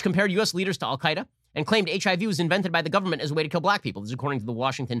sermon, which compared U.S. leaders to al-Qaeda and claimed HIV was invented by the government as a way to kill black people. This is according to the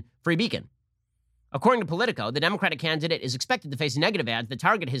Washington Free Beacon. According to Politico, the Democratic candidate is expected to face negative ads that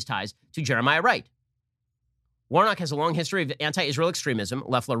target his ties to Jeremiah Wright. Warnock has a long history of anti-Israel extremism,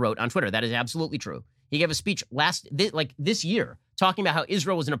 Loeffler wrote on Twitter. That is absolutely true. He gave a speech this year talking about how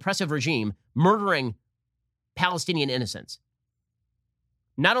Israel was an oppressive regime murdering Palestinian innocents.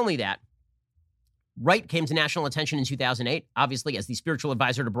 Not only that, Wright came to national attention in 2008, obviously as the spiritual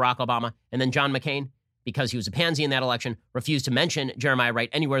advisor to Barack Obama, and then John McCain, because he was a pansy in that election, refused to mention Jeremiah Wright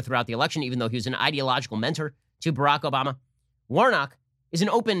anywhere throughout the election, even though he was an ideological mentor to Barack Obama. Warnock is an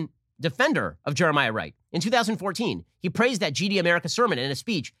open defender of Jeremiah Wright. In 2014, he praised that GD America sermon in a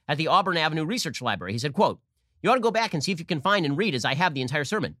speech at the Auburn Avenue Research Library. He said, quote, "You ought to go back and see if you can find and read as I have the entire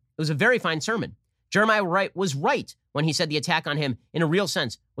sermon. It was a very fine sermon. Jeremiah Wright was right when he said the attack on him, in a real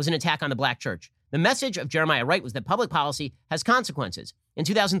sense, was an attack on the black church. The message of Jeremiah Wright was that public policy has consequences." In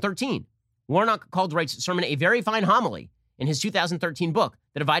 2013, Warnock called Wright's sermon a very fine homily in his 2013 book,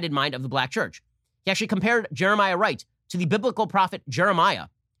 The Divided Mind of the Black Church. He actually compared Jeremiah Wright to the biblical prophet Jeremiah.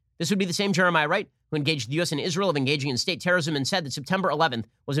 This would be the same Jeremiah Wright who engaged the U.S. and Israel of engaging in state terrorism and said that September 11th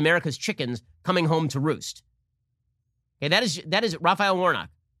was America's chickens coming home to roost. Okay, that is Raphael Warnock,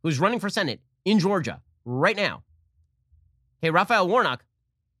 who's running for Senate in Georgia right now. Okay, Raphael Warnock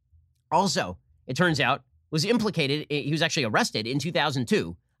also, it turns out, was implicated. He was actually arrested in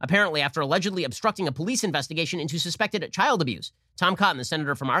 2002, apparently after allegedly obstructing a police investigation into suspected child abuse. Tom Cotton, the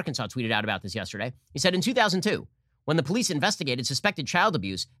senator from Arkansas, tweeted out about this yesterday. He said in 2002, when the police investigated suspected child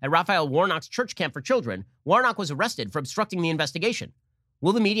abuse at Raphael Warnock's church camp for children, Warnock was arrested for obstructing the investigation.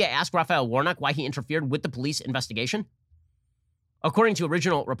 Will the media ask Raphael Warnock why he interfered with the police investigation? According to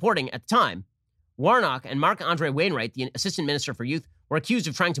original reporting at the time, Warnock and Marc-Andre Wainwright, the assistant minister for youth, were accused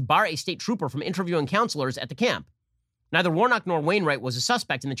of trying to bar a state trooper from interviewing counselors at the camp. Neither Warnock nor Wainwright was a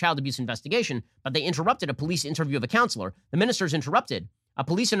suspect in the child abuse investigation, but they interrupted a police interview of a counselor. The ministers interrupted a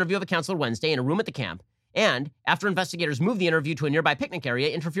police interview of a counselor Wednesday in a room at the camp, and, after investigators moved the interview to a nearby picnic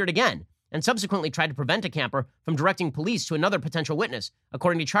area, interfered again, and subsequently tried to prevent a camper from directing police to another potential witness,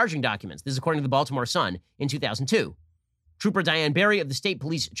 according to charging documents. This is according to the Baltimore Sun in 2002. Trooper Diane Berry of the State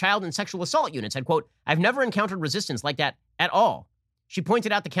Police Child and Sexual Assault Unit said, quote, "I've never encountered resistance like that at all." She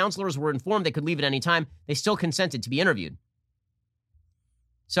pointed out the counselors were informed they could leave at any time. They still consented to be interviewed.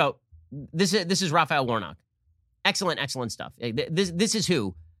 So this is Raphael Warnock. Excellent, excellent stuff. This is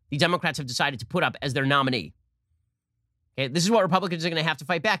who the Democrats have decided to put up as their nominee. Okay, this is what Republicans are going to have to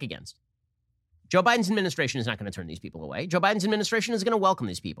fight back against. Joe Biden's administration is not going to turn these people away. Joe Biden's administration is going to welcome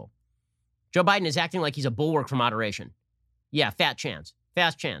these people. Joe Biden is acting like he's a bulwark for moderation. Yeah, fast chance.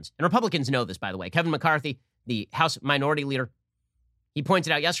 And Republicans know this, by the way. Kevin McCarthy, the House Minority Leader, he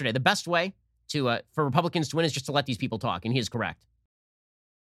pointed out yesterday the best way for Republicans to win is just to let these people talk, and he is correct.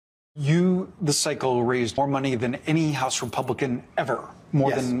 You, this cycle, raised more money than any House Republican ever,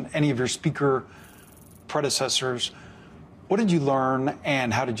 more than any of your speaker predecessors. What did you learn,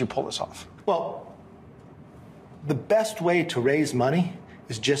 and how did you pull this off? Well, the best way to raise money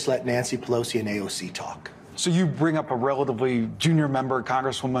is just let Nancy Pelosi and AOC talk. So you bring up a relatively junior member,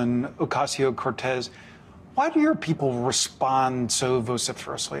 Congresswoman Ocasio-Cortez. Why do your people respond so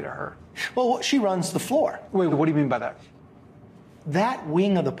vociferously to her? Well, she runs the floor. Wait, what do you mean by that? That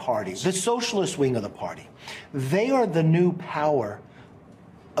wing of the party, the socialist wing of the party, they are the new power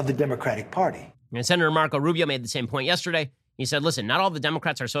of the Democratic Party. And Senator Marco Rubio made the same point yesterday. He said, listen, not all the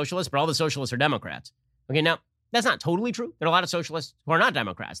Democrats are socialists, but all the socialists are Democrats. Okay, now, that's not totally true. There are a lot of socialists who are not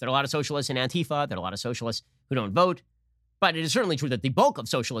Democrats. There are a lot of socialists in Antifa. There are a lot of socialists who don't vote. But it is certainly true that the bulk of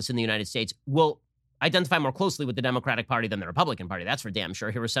socialists in the United States will identify more closely with the Democratic Party than the Republican Party. That's for damn sure.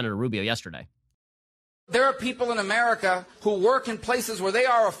 Here was Senator Rubio yesterday. There are people in America who work in places where they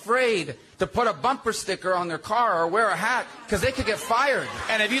are afraid to put a bumper sticker on their car or wear a hat because they could get fired.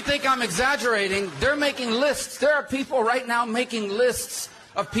 And if you think I'm exaggerating, they're making lists. There are people right now making lists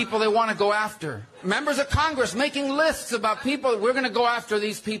of people they want to go after. Members of Congress making lists about people. We're going to go after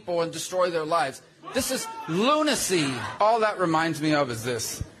these people and destroy their lives. This is lunacy. All that reminds me of is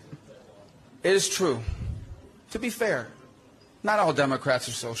this. It is true. To be fair, not all Democrats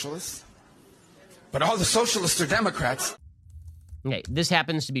are socialists. But all the socialists are Democrats. Okay, this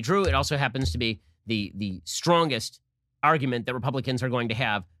happens to be true. It also happens to be the strongest argument that Republicans are going to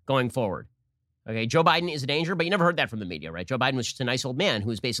have going forward. Okay, Joe Biden is a danger, but you never heard that from the media, right? Joe Biden was just a nice old man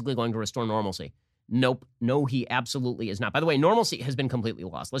who is basically going to restore normalcy. Nope. No, he absolutely is not. By the way, normalcy has been completely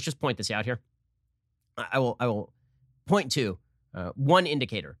lost. Let's just point this out here. I will point to one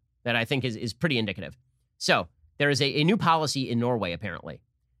indicator that I think is pretty indicative. So there is a new policy in Norway, apparently,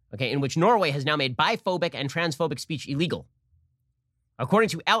 okay, in which Norway has now made biphobic and transphobic speech illegal. According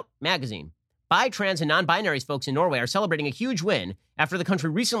to Out magazine, bi, trans, and non-binary folks in Norway are celebrating a huge win after the country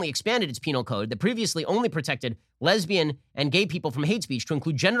recently expanded its penal code that previously only protected lesbian and gay people from hate speech to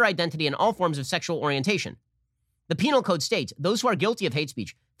include gender identity and all forms of sexual orientation. The penal code states those who are guilty of hate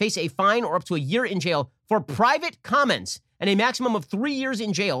speech face a fine or up to a year in jail for private comments and a maximum of 3 years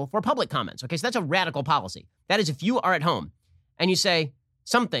in jail for public comments. Okay, so that's a radical policy. That is if you are at home and you say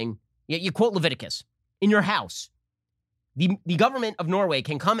something, you quote Leviticus, in your house, the government of Norway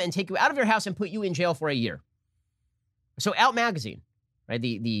can come and take you out of your house and put you in jail for a year. So Out magazine, right,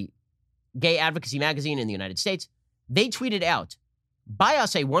 the gay advocacy magazine in the United States, they tweeted out, buy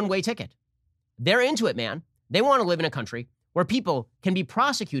us a one-way ticket. They're into it, man. They want to live in a country where people can be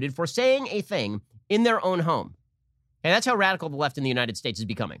prosecuted for saying a thing in their own home. And that's how radical the left in the United States is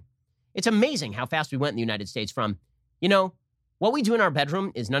becoming. It's amazing how fast we went in the United States from, what we do in our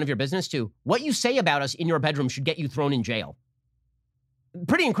bedroom is none of your business to what you say about us in your bedroom should get you thrown in jail.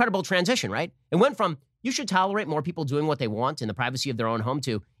 Pretty incredible transition, right? It went from you should tolerate more people doing what they want in the privacy of their own home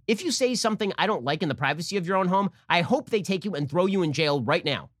to if you say something I don't like in the privacy of your own home, I hope they take you and throw you in jail right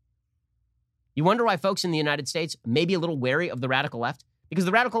now. You wonder why folks in the United States may be a little wary of the radical left? Because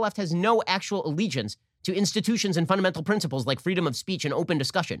the radical left has no actual allegiance to institutions and fundamental principles like freedom of speech and open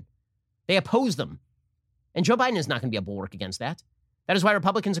discussion. They oppose them. And Joe Biden is not going to be a bulwark against that. That is why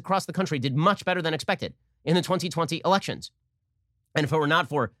Republicans across the country did much better than expected in the 2020 elections. And if it were not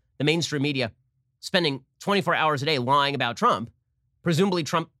for the mainstream media spending 24 hours a day lying about Trump, presumably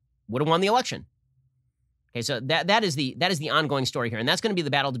Trump would have won the election. Okay, so that is the ongoing story here, and that's going to be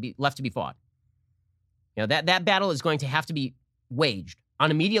the battle left to be fought. That battle is going to have to be waged on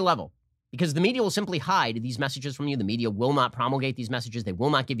a media level because the media will simply hide these messages from you. The media will not promulgate these messages. They will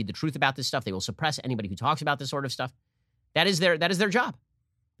not give you the truth about this stuff. They will suppress anybody who talks about this sort of stuff. That is their job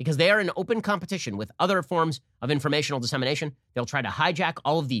because they are in open competition with other forms of informational dissemination. They'll try to hijack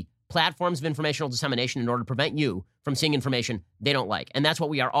all of the platforms of informational dissemination in order to prevent you from seeing information they don't like. And that's what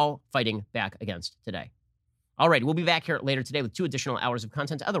we are all fighting back against today. All right, we'll be back here later today with 2 additional hours of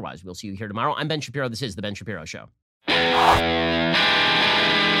content. Otherwise, we'll see you here tomorrow. I'm Ben Shapiro. This is The Ben Shapiro Show.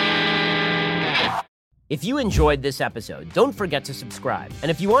 If you enjoyed this episode, don't forget to subscribe.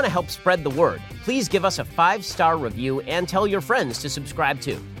 And if you want to help spread the word, please give us a 5-star review and tell your friends to subscribe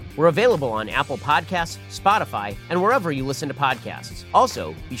too. We're available on Apple Podcasts, Spotify, and wherever you listen to podcasts.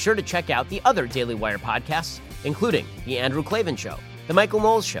 Also, be sure to check out the other Daily Wire podcasts, including The Andrew Klavan Show, The Michael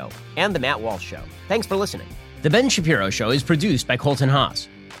Knowles Show, and The Matt Walsh Show. Thanks for listening. The Ben Shapiro Show is produced by Colton Haas.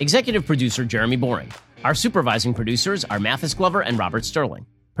 Executive producer Jeremy Boring. Our supervising producers are Mathis Glover and Robert Sterling.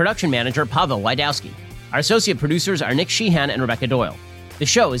 Production manager Pavel Wydowski. Our associate producers are Nick Sheehan and Rebecca Doyle. The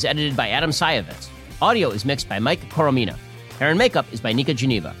show is edited by Adam Sayevitz. Audio is mixed by Mike Coromina. Hair and makeup is by Nika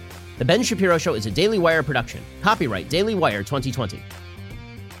Geneva. The Ben Shapiro Show is a Daily Wire production. Copyright Daily Wire 2020.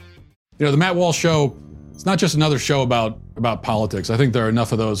 The Matt Walsh Show, it's not just another show about politics. I think there are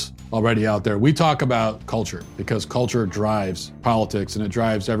enough of those already out there. We talk about culture because culture drives politics and it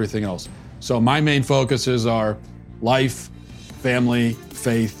drives everything else. So my main focuses are life, family,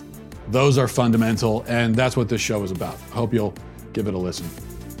 faith. Those are fundamental, and that's what this show is about. I hope you'll give it a listen.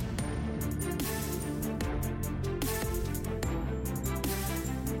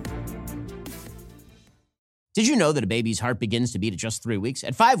 Did you know that a baby's heart begins to beat at just 3 weeks?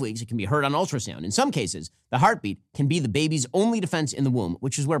 At 5 weeks, it can be heard on ultrasound. In some cases, the heartbeat can be the baby's only defense in the womb,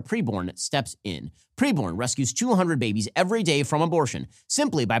 which is where Preborn steps in. Preborn rescues 200 babies every day from abortion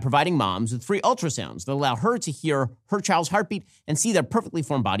simply by providing moms with free ultrasounds that allow her to hear her child's heartbeat and see their perfectly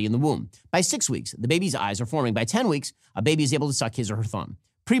formed body in the womb. By 6 weeks, the baby's eyes are forming. By 10 weeks, a baby is able to suck his or her thumb.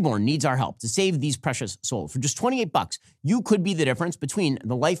 Preborn needs our help to save these precious souls. For just $28, you could be the difference between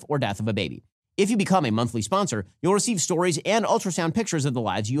the life or death of a baby. If you become a monthly sponsor, you'll receive stories and ultrasound pictures of the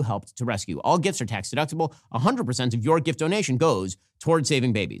lives you helped to rescue. All gifts are tax deductible. 100% of your gift donation goes towards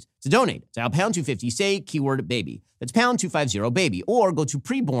saving babies. To donate, dial pound 250, say keyword baby. That's pound 250 baby, or go to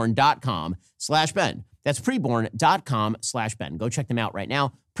preborn.com/Ben. That's preborn.com/Ben. Go check them out right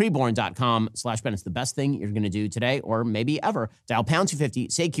now. Preborn.com/Ben. It's the best thing you're going to do today or maybe ever. Dial pound 250,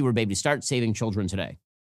 say keyword baby to start saving children today.